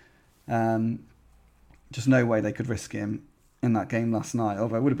Friday. Just no way they could risk him in that game last night.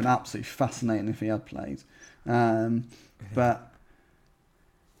 Although it would have been absolutely fascinating if he had played. But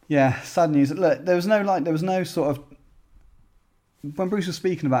yeah, sad news. Look, there was no sort of. When Bruce was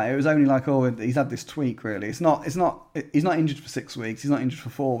speaking about it was only he's had this tweak. Really, he's not injured for 6 weeks. He's not injured for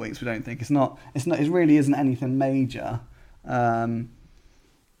 4 weeks. We don't think it really isn't anything major. But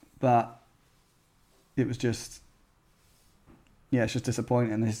it was just, it's just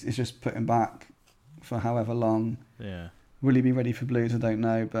disappointing. It's just put him back for however long. Yeah. Will he be ready for Blues? I don't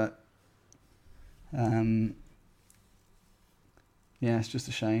know, but it's just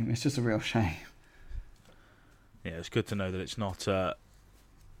a shame. It's just a real shame. Yeah, it's good to know that it's not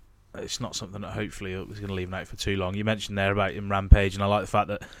something that hopefully is going to leave him out for too long. You mentioned there about him rampage, and I like the fact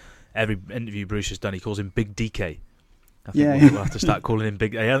that every interview Bruce has done, he calls him Big DK. I think we'll have to start calling him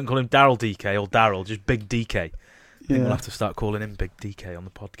Big. I haven't called him Daryl DK or Daryl, just Big DK. I think we'll have to start calling him Big DK on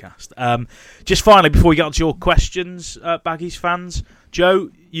the podcast. Just finally, before we get on to your questions, Baggies fans, Joe,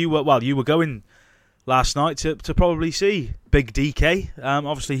 you were going last night to probably see Big DK.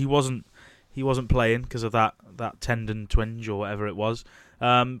 Obviously, he wasn't playing because of that tendon twinge or whatever it was.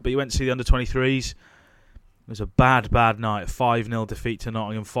 But you went to see the under-23s. It was a bad night. 5-0 defeat to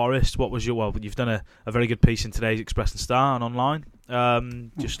Nottingham Forest. What was you've done a very good piece in today's Express and Star and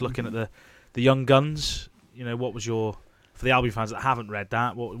online. Just looking at the young guns. What was for the Albion fans that haven't read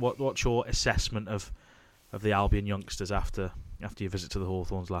that? What's your assessment of the Albion youngsters after your visit to the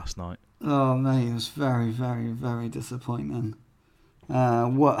Hawthorns last night? Oh mate, it was very, very, very disappointing.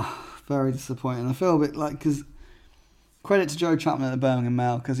 Very disappointing. I feel a bit like, because credit to Joe Chapman at the Birmingham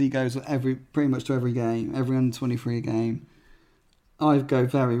Mail, because he goes pretty much to every game, every under-23 game. I go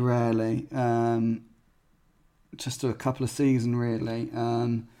very rarely, just to a couple of seasons really.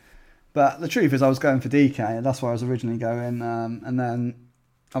 But the truth is I was going for DK, and that's why I was originally going. And then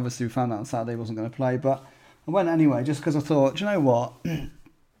obviously we found out on Saturday he wasn't going to play, but I went anyway just because I thought, do you know what?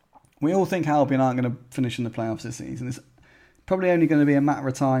 We all think Albion aren't going to finish in the playoffs this season. It's probably only going to be a matter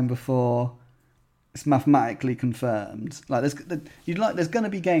of time before it's mathematically confirmed. Like there's going to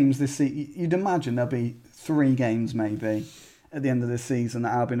be games this season. You'd imagine there'll be 3 games maybe at the end of this season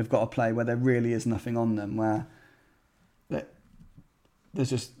that Albion have got to play where there really is nothing on them, where they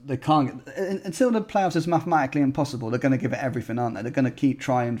can't get, until the playoffs is mathematically impossible. They're going to give it everything, aren't they? They're going to keep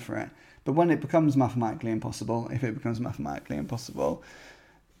trying for it. But when it becomes mathematically impossible,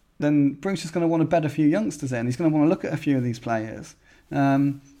 then Bruce is going to want to bed a few youngsters in. He's going to want to look at a few of these players.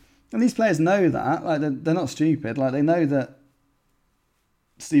 And these players know that. Like they're not stupid. Like they know that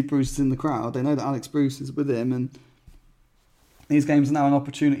Steve Bruce is in the crowd. They know that Alex Bruce is with him. And these games are now an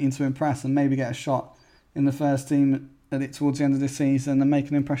opportunity to impress and maybe get a shot in the first team towards the end of this season and make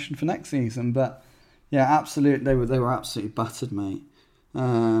an impression for next season. But yeah, absolutely, they were absolutely battered, mate.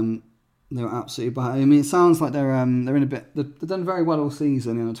 They were absolutely battered. I mean, it sounds like they're in a bit. They've done very well all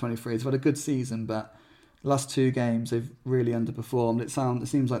season in the 23. They've had a good season, but the last 2 games they've really underperformed. It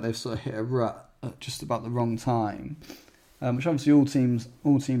seems like they've sort of hit a rut at just about the wrong time, which obviously all teams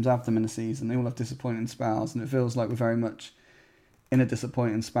have them in a season. They all have disappointing spells, and it feels like we're very much in a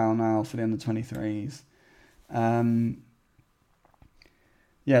disappointing spell now for the under 23s.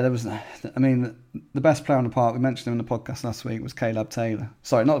 Yeah, there was. I mean, the best player on the park, we mentioned him in the podcast last week, was Caleb Taylor.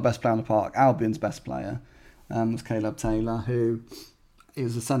 Sorry, not the best player on the park. Albion's best player was Caleb Taylor, who he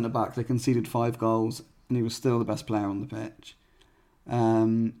was a centre back. They conceded 5 goals, and he was still the best player on the pitch.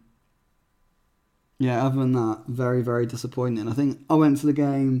 Yeah, other than that, very, very disappointing. I think I went to the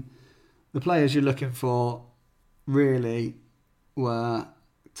game. The players you're looking for really were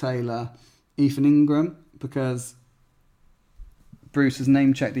Taylor, Ethan Ingram, because Bruce has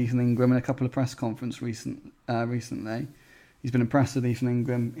name-checked Ethan Ingram in a couple of press conferences recently. He's been impressed with Ethan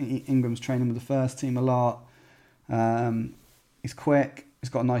Ingram. Ingram's training with the first team a lot. He's quick. He's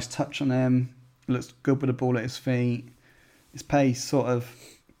got a nice touch on him. Looks good with the ball at his feet. His pace sort of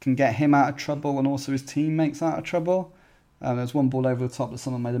can get him out of trouble and also his teammates out of trouble. There's one ball over the top that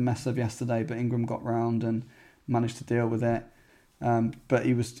someone made a mess of yesterday, but Ingram got round and managed to deal with it. But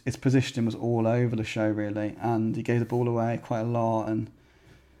his positioning was all over the show really, and he gave the ball away quite a lot. And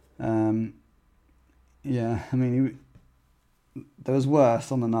yeah, I mean, there was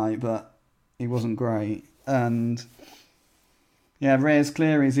worse on the night, but he wasn't great. And yeah, Reyes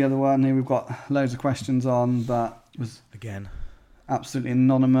Cleary is the other one who we've got loads of questions on, but was again absolutely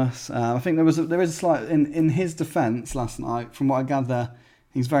anonymous. I think there is a slight in his defence last night. From what I gather,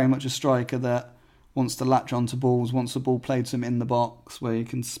 he's very much a striker that wants to latch onto balls, wants the ball played to him in the box where he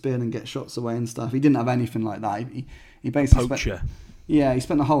can spin and get shots away and stuff. He didn't have anything like that. He basically he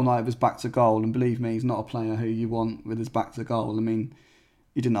spent the whole night with his back to goal, and believe me, he's not a player who you want with his back to goal. I mean,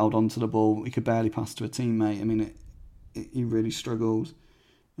 he didn't hold on to the ball. He could barely pass to a teammate. I mean, he really struggled.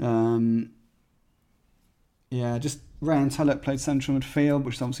 Yeah, just Ryan Tulloch played central midfield,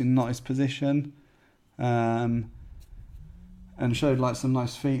 which is obviously not his position, and showed like some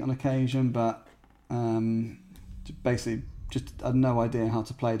nice feet on occasion, but basically just had no idea how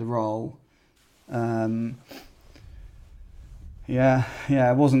to play the role. Yeah,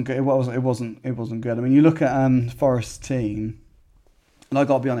 it wasn't good. It wasn't good. I mean, you look at Forest's team, and I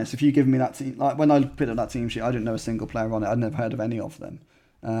got to be honest. If you give me that team, like when I picked up that team sheet, I didn't know a single player on it. I'd never heard of any of them,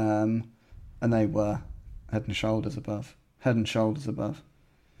 and they were head and shoulders above. And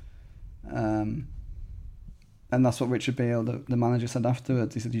that's what Richard Beale, the manager, said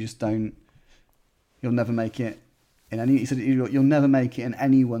afterwards. He said, you'll never make it in any. He said, you'll never make it in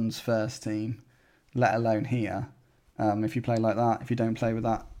anyone's first team, let alone here. If you play like that, if you don't play with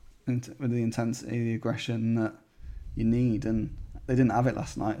that, with the intensity, the aggression that you need, and they didn't have it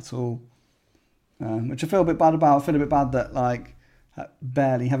last night at all, which I feel a bit bad about. I feel a bit bad that like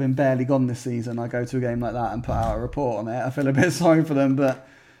having barely gone this season, I go to a game like that and put out a report on it. I feel a bit sorry for them, but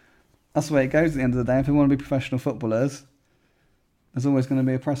that's the way it goes at the end of the day. If they want to be professional footballers, there's always going to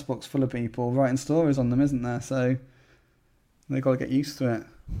be a press box full of people writing stories on them, isn't there? So they've got to get used to it.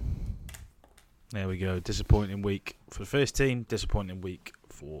 There we go. Disappointing week for the first team. Disappointing week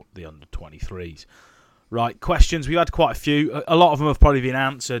for the under-23s. Right, questions. We've had quite a few. A lot of them have probably been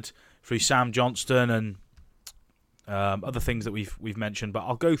answered through Sam Johnston and other things that we've mentioned. But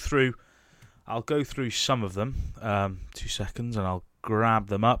I'll go through some of them. 2 seconds, and I'll grab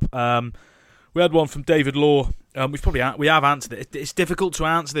them up. We had one from David Law. We have answered it. It's difficult to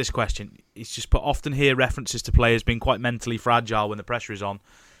answer this question. It's just often hear references to players being quite mentally fragile when the pressure is on.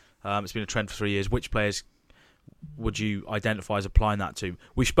 It's been a trend for 3 years. Which players would you identify as applying that to?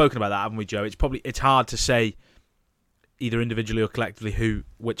 We've spoken about that, haven't we, Joe? It's hard to say either individually or collectively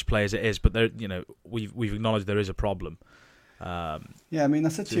which players it is, but we've acknowledged there is a problem. I mean, I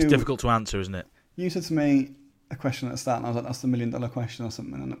said to you, it's difficult to answer, isn't it? You said to me a question at the start, and I was like, "That's the $1 million question or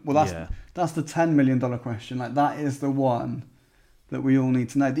something." And, that's the $10 million question. Like, that is the one that we all need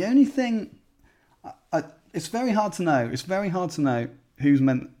to know. The only thing, it's very hard to know. It's very hard to know who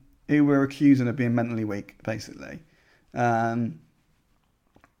we're accusing of being mentally weak, basically. But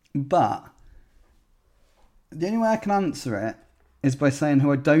the only way I can answer it is by saying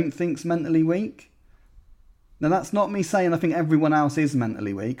who I don't think's mentally weak. Now, that's not me saying I think everyone else is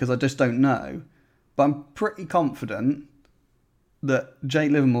mentally weak, because I just don't know. But I'm pretty confident that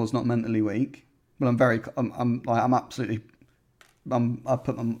Jake Livermore's not mentally weak. But I'm put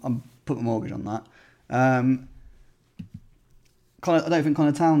my mortgage on that. I don't think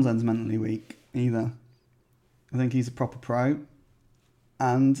Connor Townsend's mentally weak either. I think he's a proper pro.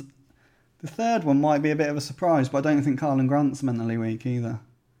 And the third one might be a bit of a surprise, but I don't think Karlan Grant's mentally weak either.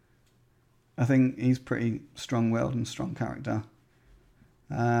 I think he's pretty strong-willed and strong character.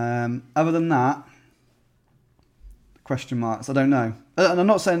 Other than that, question marks. I don't know, and I'm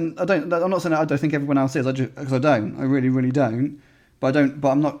not saying I don't think everyone else is. Because I don't. I really, really don't. But I don't. But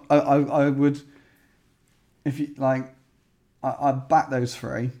I'm not. I would. If you like, I back those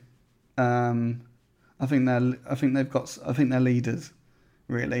three. I think they're leaders,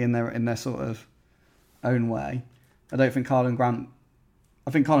 really, in their sort of own way. I don't think Karlan Grant. I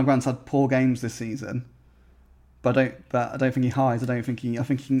think Karlan Grant's had poor games this season, but I don't think he hides. I think he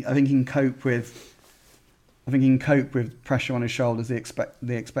can cope with. I think he can cope with pressure on his shoulders,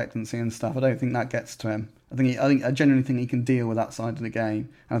 the expectancy and stuff. I don't think that gets to him. I genuinely think he can deal with that side of the game,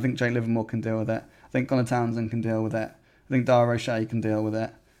 and I think Jake Livermore can deal with it. I think Connor Townsend can deal with it. I think Dara O'Shea can deal with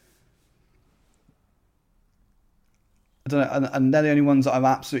it. I don't know, and they're the only ones that I'm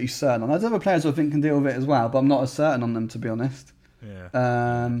absolutely certain on. There's other players who I think can deal with it as well, but I'm not as certain on them, to be honest.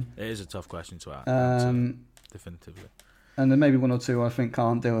 Yeah, it is a tough question to answer, definitively. And there may be one or two I think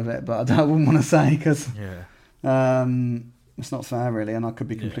can't deal with it, but I wouldn't want to say because it's not fair, really, and I could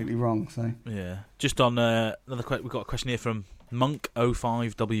be completely wrong. So just on another question, we've got a question here from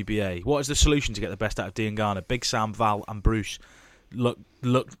Monk05WBA. What is the solution to get the best out of Diangana? Big Sam, Val, and Bruce look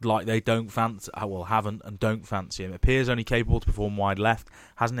like they haven't and don't fancy him. It appears only capable to perform wide left.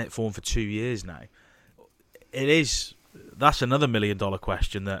 Hasn't it formed for 2 years now? It is. That's another $1 million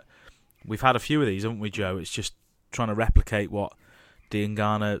question that we've had a few of these, haven't we, Joe? It's just trying to replicate what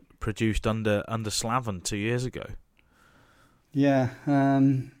Diangana produced under Slaven 2 years ago. Yeah,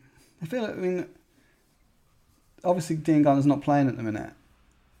 I feel like, obviously Diangana's not playing at the minute,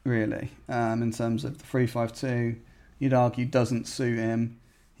 really, in terms of the 3-5-2. You'd argue doesn't suit him.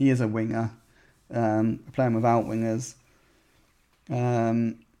 He is a winger, playing without wingers.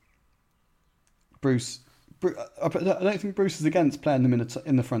 Bruce, I don't think Bruce is against playing them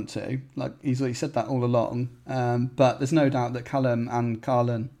in the front two. Like he said that all along. But there's no doubt that Callum and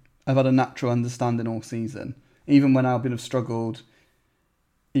Karlan have had a natural understanding all season. Even when Albion have struggled,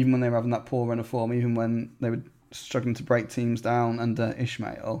 even when they were having that poor run of form, even when they were struggling to break teams down under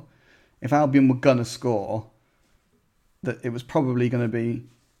Ishmael, if Albion were gonna score, that it was probably going to be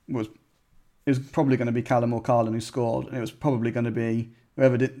Callum or Karlan who scored, and it was probably going to be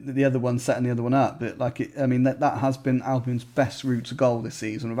whoever did the other one setting the other one up. But that has been Albion's best route to goal this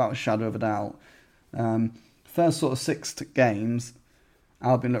season, without a shadow of a doubt. First sort of 6 games,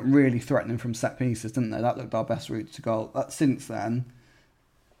 Albion looked really threatening from set pieces, didn't they? That looked our best route to goal. Since then,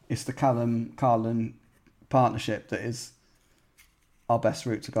 it's the Callum-Karlan partnership that is our best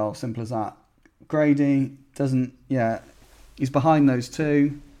route to goal. Simple as that. Grady he's behind those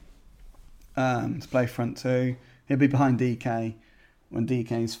two to play front two. He'll be behind DK when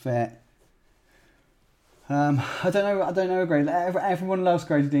DK's fit. I don't know Grady. Everyone loves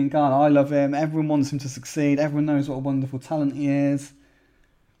Grady Diangana. I love him. Everyone wants him to succeed. Everyone knows what a wonderful talent he is.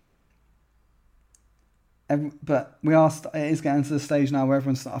 But it is getting to the stage now where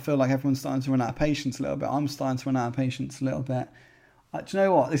I feel like everyone's starting to run out of patience a little bit. I'm starting to run out of patience a little bit. Do you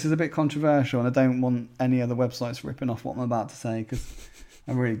know what? This is a bit controversial, and I don't want any other websites ripping off what I'm about to say, because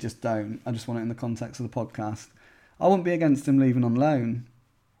I really just don't. I just want it in the context of the podcast. I wouldn't be against him leaving on loan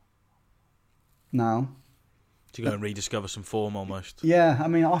now. To go and rediscover some form almost. Yeah, I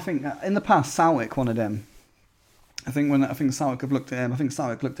mean, I think in the past, Southwick wanted him. I think Southwick have looked at him. I think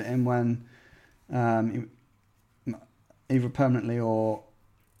Southwick looked at him when either permanently or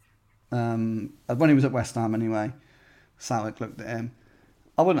when he was at West Ham anyway. Southwick looked at him.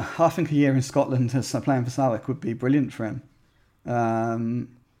 I think a year in Scotland as playing for Southwick would be brilliant for him.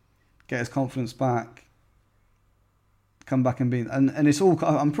 Get his confidence back. Come back and be, and it's all.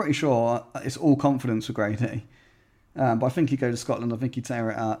 I'm pretty sure it's all confidence for Grady. But I think he'd go to Scotland. I think he'd tear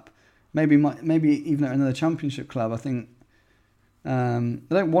it up. Maybe even at another Championship club. I think I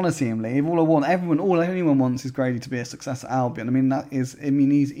don't want to see him leave. All anyone wants is Grady to be a success at Albion. I mean,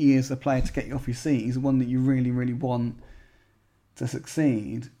 he is a player to get you off your seat. He's the one that you really, really want to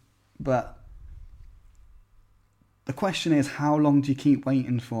succeed. But the question is, how long do you keep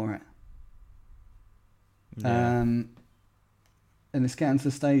waiting for it? Yeah. And it's getting to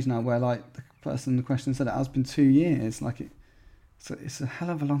the stage now where, like the person in the question said, it has been 2 years. Like it's a hell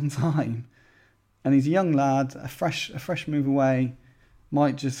of a long time. And he's a young lad, a fresh move away,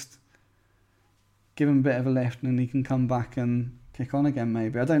 might just give him a bit of a lift, and he can come back and kick on again.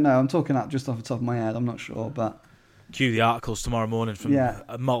 Maybe, I don't know. I'm talking that just off the top of my head. I'm not sure, but Cue the articles tomorrow morning from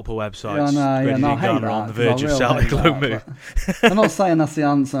multiple websites. Yeah, I know. Grady I hate Diangana that, on the verge of 'cause I Celtic really loan hate move. that, I'm not saying that's the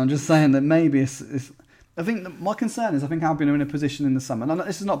answer. I'm just saying that maybe it's I think my concern is I think Albion are in a position in the summer. And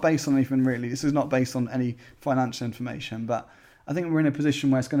this is not based on anything really. This is not based on any financial information. But I think we're in a position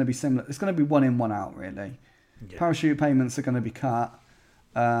where it's going to be similar. It's going to be one in, one out, really. Yeah. Parachute payments are going to be cut.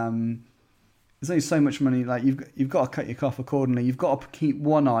 There's only so much money. Like you've got to cut your cloth accordingly. You've got to keep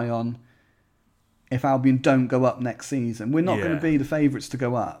one eye on if Albion don't go up next season. We're not going to be the favourites to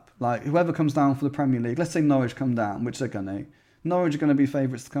go up. Like whoever comes down for the Premier League, let's say Norwich come down, which they're going to. Norwich are going to be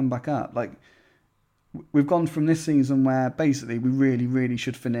favourites to come back up. Like we've gone from this season where basically we really, really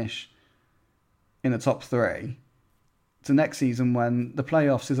should finish in the top 3 to next season when the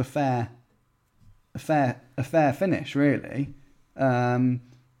playoffs is a fair finish, really. So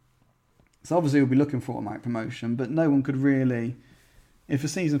obviously we'll be looking for automatic promotion, but no one could really. If the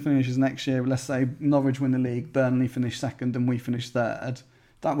season finishes next year, let's say Norwich win the league, Burnley finish second, and we finish third,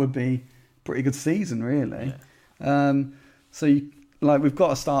 that would be a pretty good season, really. Yeah. We've got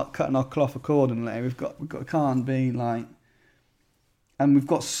to start cutting our cloth accordingly. We've got can't be like, and we've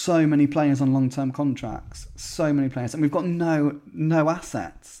got so many players on long-term contracts, so many players, and we've got no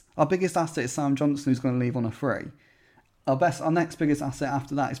assets. Our biggest asset is Sam Johnson, who's going to leave on a free. Our next biggest asset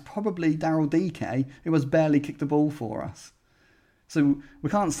after that is probably Daryl DK, who has barely kicked a ball for us. So we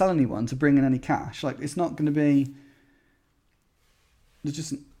can't sell anyone to bring in any cash. Like it's not going to be. It's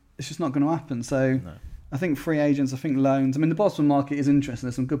just not going to happen. So. No. I think free agents, I think loans. I mean, the Bosman market is interesting.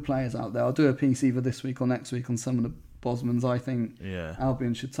 There's some good players out there. I'll do a piece either this week or next week on some of the Bosmans I think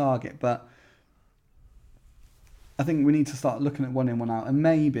Albion should target. But I think we need to start looking at one in, one out. And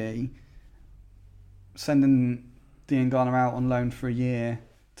maybe sending Diangana out on loan for a year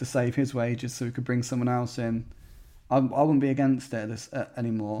to save his wages so we could bring someone else in. I wouldn't be against it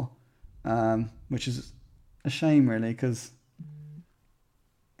anymore, which is a shame, really, because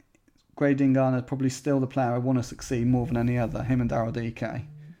Grady Diangana is probably still the player I want to succeed more than any other, him and Daryl DK.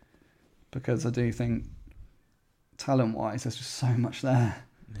 Because I do think, talent-wise, there's just so much there.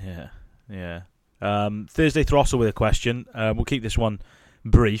 Yeah. Thursday Throstle with a question. We'll keep this one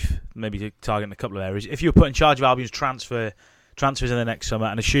brief, maybe to target a couple of areas. If you were put in charge of Albion's transfers in the next summer,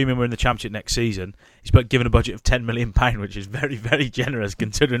 and assuming we're in the Championship next season, he's given a budget of £10 million, which is very, very generous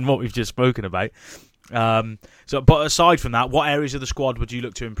considering what we've just spoken about. But aside from that, what areas of the squad would you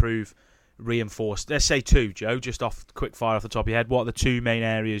look to improve, reinforce? Let's say 2, Joe, just quick fire off the top of your head. What are the 2 main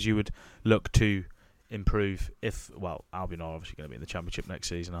areas you would look to improve Albion are obviously going to be in the Championship next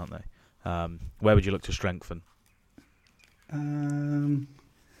season, aren't they? Where would you look to strengthen?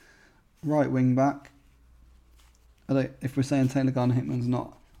 Right wing back. If we're saying Taylor Garner-Hickman's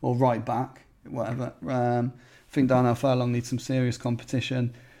not, or right back, whatever. I think Darnell Furlong needs some serious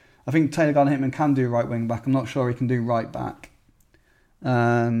competition. I think Taylor Garner-Hickman can do right wing back. I'm not sure he can do right back.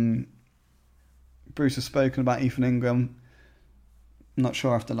 Bruce has spoken about Ethan Ingram. I'm not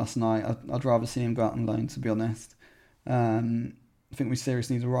sure after last night. I'd rather see him go out on loan, to be honest. I think we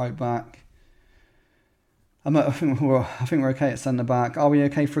seriously need a right back. I think we're okay at centre back. Are we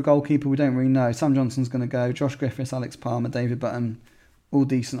okay for a goalkeeper? We don't really know. Sam Johnson's going to go. Josh Griffiths, Alex Palmer, David Button, all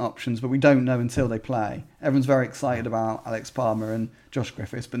decent options, but we don't know until they play. Everyone's very excited about Alex Palmer and Josh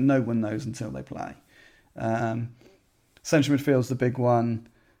Griffiths, but no one knows until they play. Central midfield's the big one.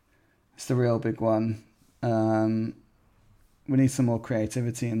 It's the real big one. We need some more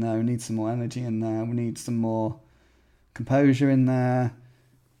creativity in there. We need some more energy in there. We need some more composure in there.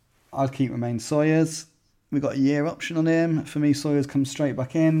 I'd keep Romain Sawyers. We've got a year option on him. For me, Sawyers comes straight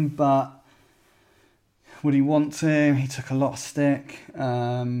back in, but would he want to? He took a lot of stick.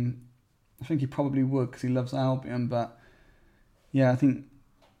 I think he probably would because he loves Albion, but yeah, I think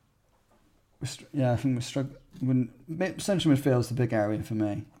we're struggling. Central midfield's the big area for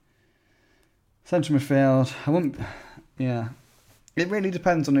me. Central midfield, I wouldn't. Yeah, it really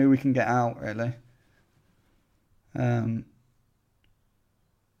depends on who we can get out. Really.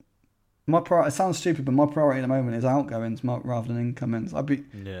 It sounds stupid, but my priority at the moment is outgoings rather than incomings. I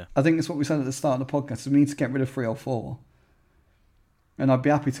think it's what we said at the start of the podcast. We need to get rid of 3 or 4, and I'd be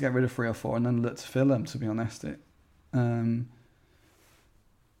happy to get rid of 3 or 4 and then look to fill them. To be honest,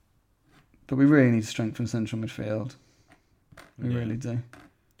 but we really need to strengthen central midfield. We really do.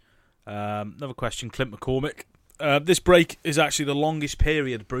 Another question, Clint McCormick. This break is actually the longest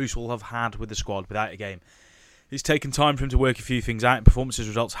period Bruce will have had with the squad without a game. It's taken time for him to work a few things out, and performances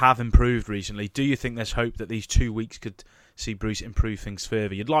results have improved recently. Do you think there's hope that these 2 weeks could see Bruce improve things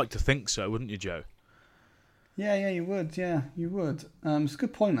further? You'd like to think so, wouldn't you, Joe? Yeah, you would. Yeah, you would. It's a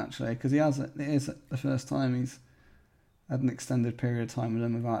good point, actually, because it is the first time he's had an extended period of time with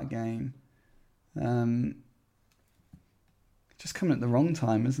him without a game. Just coming at the wrong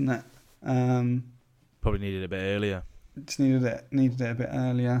time, isn't it? Probably needed it a bit earlier. Just needed it a bit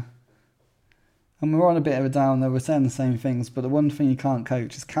earlier. And we're on a bit of a downer. We're saying the same things, but the one thing you can't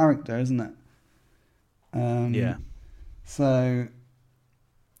coach is character, isn't it? Yeah. So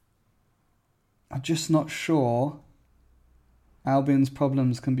I'm just not sure Albion's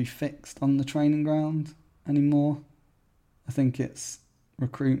problems can be fixed on the training ground anymore. I think it's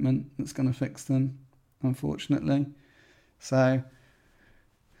recruitment that's going to fix them, unfortunately. So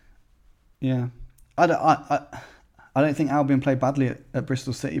yeah, I don't think Albion played badly at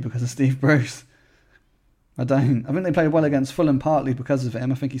Bristol City because of Steve Bruce. I think they played well against Fulham partly because of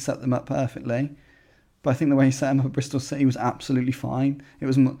him. I think he set them up perfectly, but I think the way he set them up at Bristol City was absolutely fine. It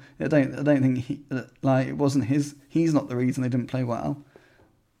was. I don't think it wasn't his. He's not the reason they didn't play well.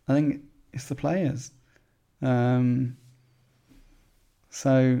 I think it's the players.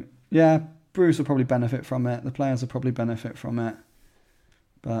 So yeah, Bruce will probably benefit from it. The players will probably benefit from it,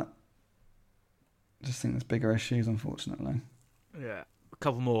 but I just think there's bigger issues, unfortunately. Yeah, a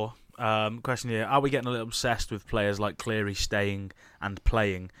couple more. Question here: are we getting a little obsessed with players like Cleary staying and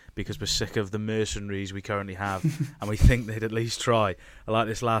playing because we're sick of the mercenaries we currently have, and we think they'd at least try? I like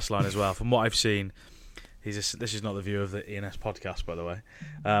this last line as well. From what I've seen, this is not the view of the ENS podcast, by the way.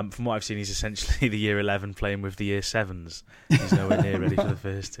 From what I've seen, he's essentially the year 11 playing with the year 7s. He's nowhere near ready for the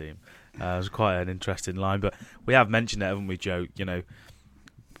first team. It was quite an interesting line, but we have mentioned it, haven't we, Joe? You know,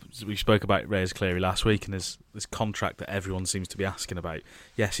 we spoke about Reyes Cleary last week, and there's this contract that everyone seems to be asking about.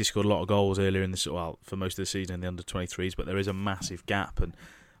 Yes, he scored a lot of goals earlier in for most of the season in the under-23s, but there is a massive gap, and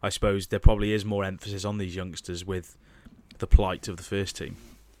I suppose there probably is more emphasis on these youngsters with the plight of the first team.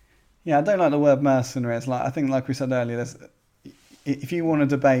 Yeah, I don't like the word mercenaries. I think, like we said earlier, if you want to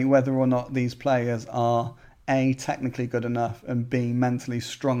debate whether or not these players are A, technically good enough, and B, mentally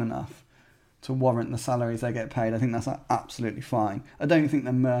strong enough to warrant the salaries they get paid, I think that's absolutely fine. I don't think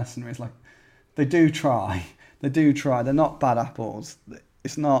they're mercenaries. They do try. They're not bad apples.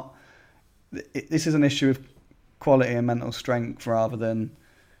 It's not. This is an issue of quality and mental strength rather than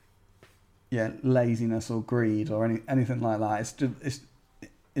laziness or greed or anything like that.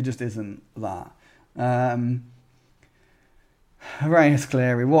 It just isn't that. Reyes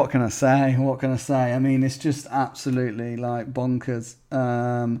Cleary, what can I say? I mean, it's just absolutely bonkers.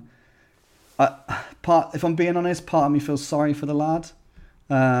 If I'm being honest, part of me feels sorry for the lad.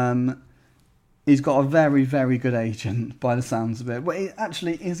 He's got a very, very good agent by the sounds of it. But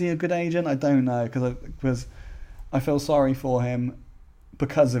is he a good agent? I don't know, because I feel sorry for him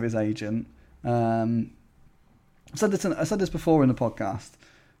because of his agent. I said this before in the podcast,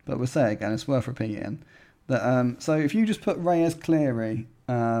 but we'll say it again. It's worth repeating. That so if you just put Reyes Cleary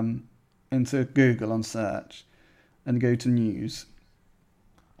into Google on search and go to news,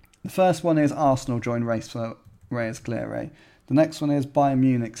 the first one is Arsenal join race for Reyes Cleary. The next one is Bayern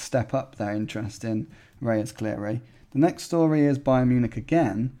Munich step up their interest in Reyes Cleary. The next story is Bayern Munich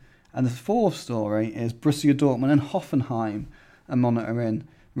again, And the fourth story is Borussia Dortmund and Hoffenheim are monitoring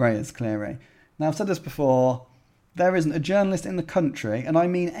Reyes Cleary. Now, I've said this before, there isn't a journalist in the country, and I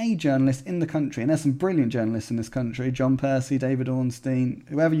mean a journalist in the country, and there's some brilliant journalists in this country, John Percy, David Ornstein,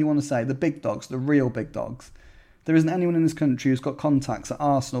 whoever you want to say, the big dogs, the real big dogs. There isn't anyone in this country who's got contacts at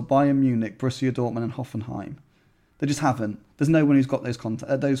Arsenal, Bayern Munich, Borussia Dortmund and Hoffenheim. They just haven't. There's no one who's got those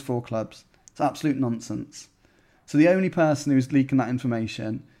contacts at those four clubs. It's absolute nonsense. So the only person who's leaking that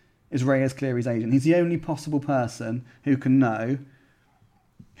information is Reyes Cleary's agent. He's the only possible person who can know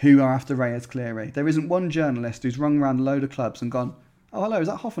who are after Reyes Cleary. There isn't one journalist who's rung around a load of clubs and gone, oh, hello, is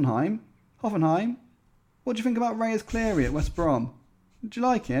that Hoffenheim? Hoffenheim? What do you think about Reyes Cleary at West Brom? Do you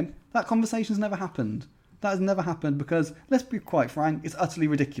like him? That conversation's never happened. That has never happened because, let's be quite frank, it's utterly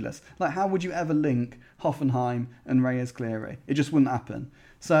ridiculous. Like, how would you ever link Hoffenheim and Reyes Cleary? It just wouldn't happen.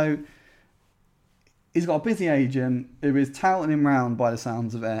 So, he's got a busy agent who is touting him round by the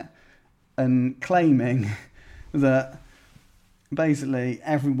sounds of it and claiming that basically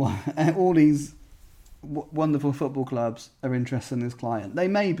everyone, all these wonderful football clubs are interested in his client. They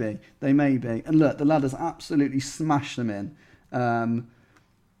may be. And look, the lad has absolutely smashed them in.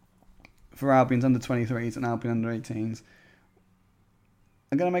 For Albion's under-23s and Albion under-18s.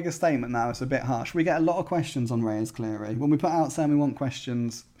 I'm going to make a statement now, it's a bit harsh. We get a lot of questions on Reyes Cleary. When we put out saying we want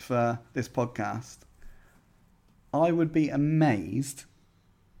questions for this podcast, I would be amazed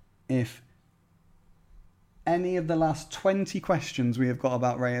if any of the last 20 questions we have got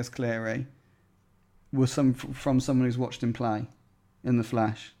about Reyes Cleary were from someone who's watched him play in the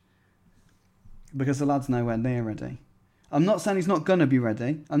flesh. Because the lad's nowhere near ready. I'm not saying he's not going to be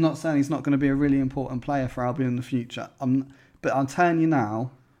ready. I'm not saying he's not going to be a really important player for Albion in the future. But I'm telling you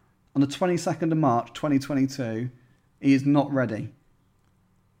now, on the 22nd of March 2022, he is not ready.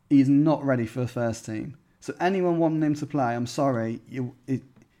 He is not ready for the first team. So anyone wanting him to play, I'm sorry, it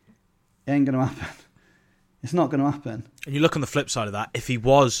ain't going to happen. It's not going to happen. And you look on the flip side of that, if he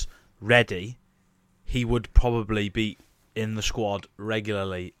was ready, he would probably be in the squad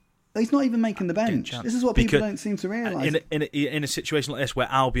regularly. He's not even making the bench. This is what people don't seem to realise. In a situation like this where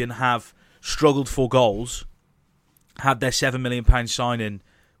Albion have struggled for goals, had their £7 million signing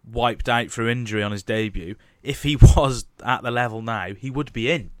wiped out through injury on his debut, if he was at the level now, he would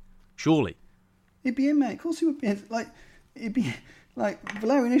be in, surely. He'd be in, mate. Of course he would be in.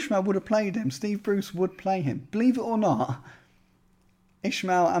 Valerian Ismail would have played him. Steve Bruce would play him. Believe it or not,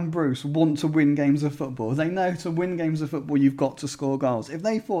 Ishmael and Bruce want to win games of football. They know to win games of football, you've got to score goals. If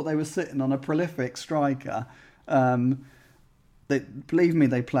they thought they were sitting on a prolific striker, believe me,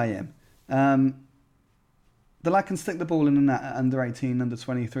 they play him. The lad can stick the ball in the net at under 18, under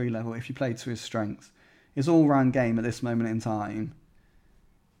 23 level if you play to his strengths. His all-round game at this moment in time,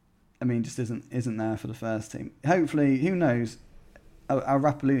 I mean, just isn't there for the first team. Hopefully, who knows how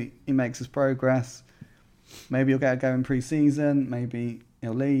rapidly he makes his progress. Maybe he'll get a go in pre-season, maybe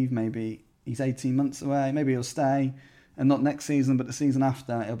he'll leave, maybe he's 18 months away, maybe he'll stay, and not next season, but the season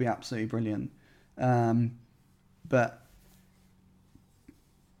after, it'll be absolutely brilliant. But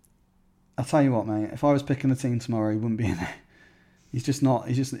I'll tell you what, mate, if I was picking a team tomorrow, he wouldn't be in there. He's just not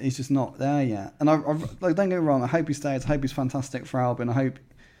there yet. And don't get me wrong, I hope he stays, I hope he's fantastic for Albion, I hope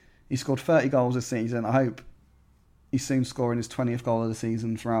he scored 30 goals this season, I hope he's soon scoring his 20th goal of the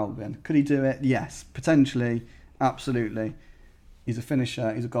season for Albion. Could he do it? Yes. Potentially. Absolutely. He's a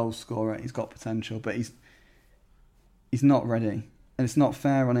finisher. He's a goal scorer. He's got potential. But he's not ready. And it's not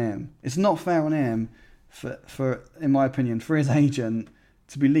fair on him. It's not fair on him, for in my opinion, for his agent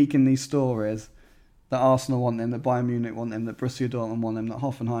to be leaking these stories that Arsenal want him, that Bayern Munich want him, that Borussia Dortmund want him, that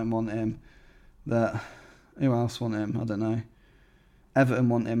Hoffenheim want him, that... Who else want him? I don't know. Everton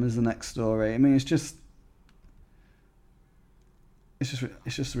want him as the next story. I mean, it's just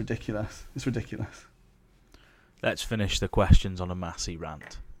ridiculous. It's ridiculous. Let's finish the questions on a Massey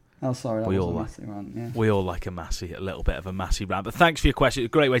rant. Oh, sorry, that was a Massey rant. Yeah. We all like a little bit of a Massey rant. But thanks for your question. It's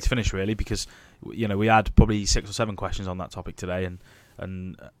a great way to finish, really, because we had probably 6 or 7 questions on that topic today,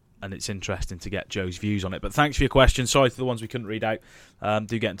 and it's interesting to get Joe's views on it. But thanks for your question. Sorry for the ones we couldn't read out.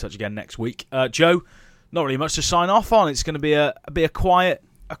 Do get in touch again next week. Joe, not really much to sign off on. It's going to be a quiet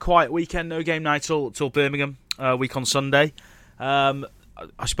weekend. No game night till Birmingham week on Sunday.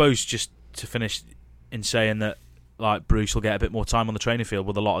 I suppose just to finish in saying that, like, Bruce will get a bit more time on the training field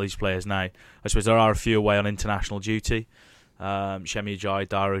with a lot of these players now. I suppose there are a few away on international duty, Shemi Ajayi,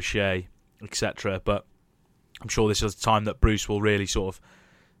 Dara O'Shea, etc. But I'm sure this is a time that Bruce will really sort of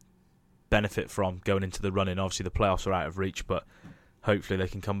benefit from going into the running. Obviously, the playoffs are out of reach, but hopefully they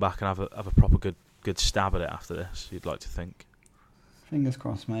can come back and have a proper good stab at it after this. You'd like to think. Fingers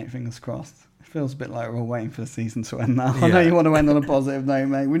crossed, mate. Fingers crossed. It feels a bit like we're all waiting for the season to end now. I Yeah. know you want to end on a positive note,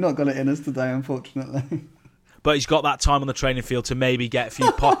 mate. We've not got it in us today, unfortunately. But he's got that time on the training field to maybe get a few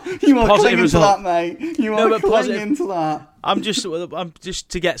You are positive clinging to results. that, mate. You No, are but clinging to that. I'm just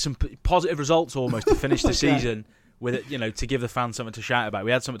to get some positive results almost to finish the Okay. season with it, to give the fans something to shout about.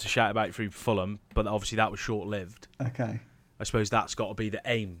 We had something to shout about through Fulham, but obviously that was short-lived. Okay. I suppose that's got to be the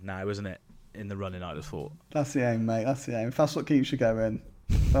aim now, isn't it? In the running, I'd have thought. That's the aim, mate. That's the aim. If that's what keeps you going,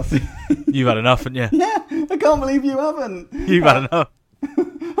 that's the... You've had enough, haven't you? Yeah, I can't believe you haven't. You've had enough.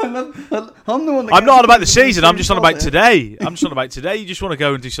 I'm the one that I'm gets not on about the people season. too I'm just on about positive. today. I'm just on about today. You just want to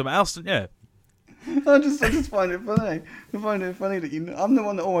go and do something else, don't you? I just find it funny. I find it funny that I'm the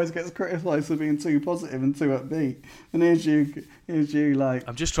one that always gets criticised for being too positive and too upbeat. And here's you, like,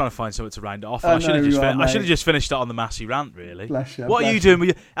 I'm just trying to find something to round it off. I I should have know just you are, I should mate. have just finished it on the Massey rant, really. bless you. What are bless you doing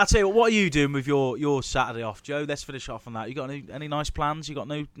with I'll tell you what are you doing with your Saturday off, Joe? Let's finish off on that. You got any nice plans? You got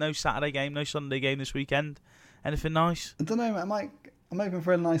no Saturday game, no Sunday game this weekend? Anything nice? I don't know, mate. I'm hoping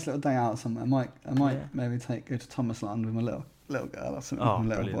for a nice little day out somewhere. I might Yeah. maybe go to Thomas Land with my little girl or something, Oh, with my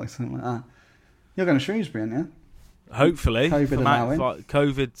little brilliant. boy, something like that. You're going to Shrewsbury, aren't you? Hopefully, COVID allowing.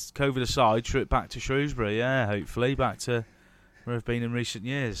 COVID aside, trip back to Shrewsbury. Yeah, hopefully back to where I've been in recent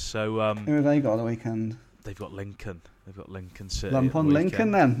years. So Who have they got on the weekend? they've got Lincoln. They've got Lincoln City. Lump at the on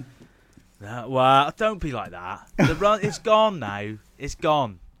Lincoln, weekend. then. No, well, don't be like that. The run, it's gone now. It's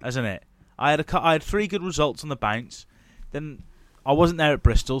gone, hasn't it? I had 3 good results on the bounce. Then I wasn't there at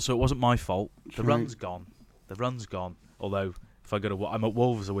Bristol, so it wasn't my fault. The True. run's gone. The run's gone. Although if I go to, I'm at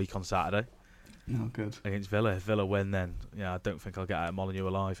Wolves a week on Saturday Oh, good. against Villa. If Villa win, then I don't think I'll get out of Molineux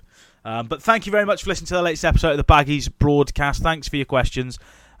alive. But thank you very much for listening to the latest episode of the Baggies broadcast. Thanks for your questions.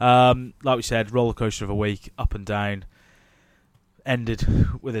 Like we said, roller coaster of a week, up and down. Ended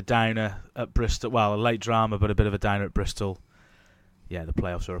with a downer at Bristol. Well, a late drama, but a bit of a downer at Bristol. Yeah, the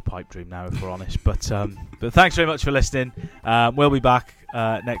playoffs are a pipe dream now, if we're honest. But thanks very much for listening. We'll be back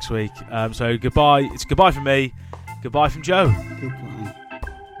next week. So goodbye. It's goodbye from me. Goodbye from Joe. Goodbye.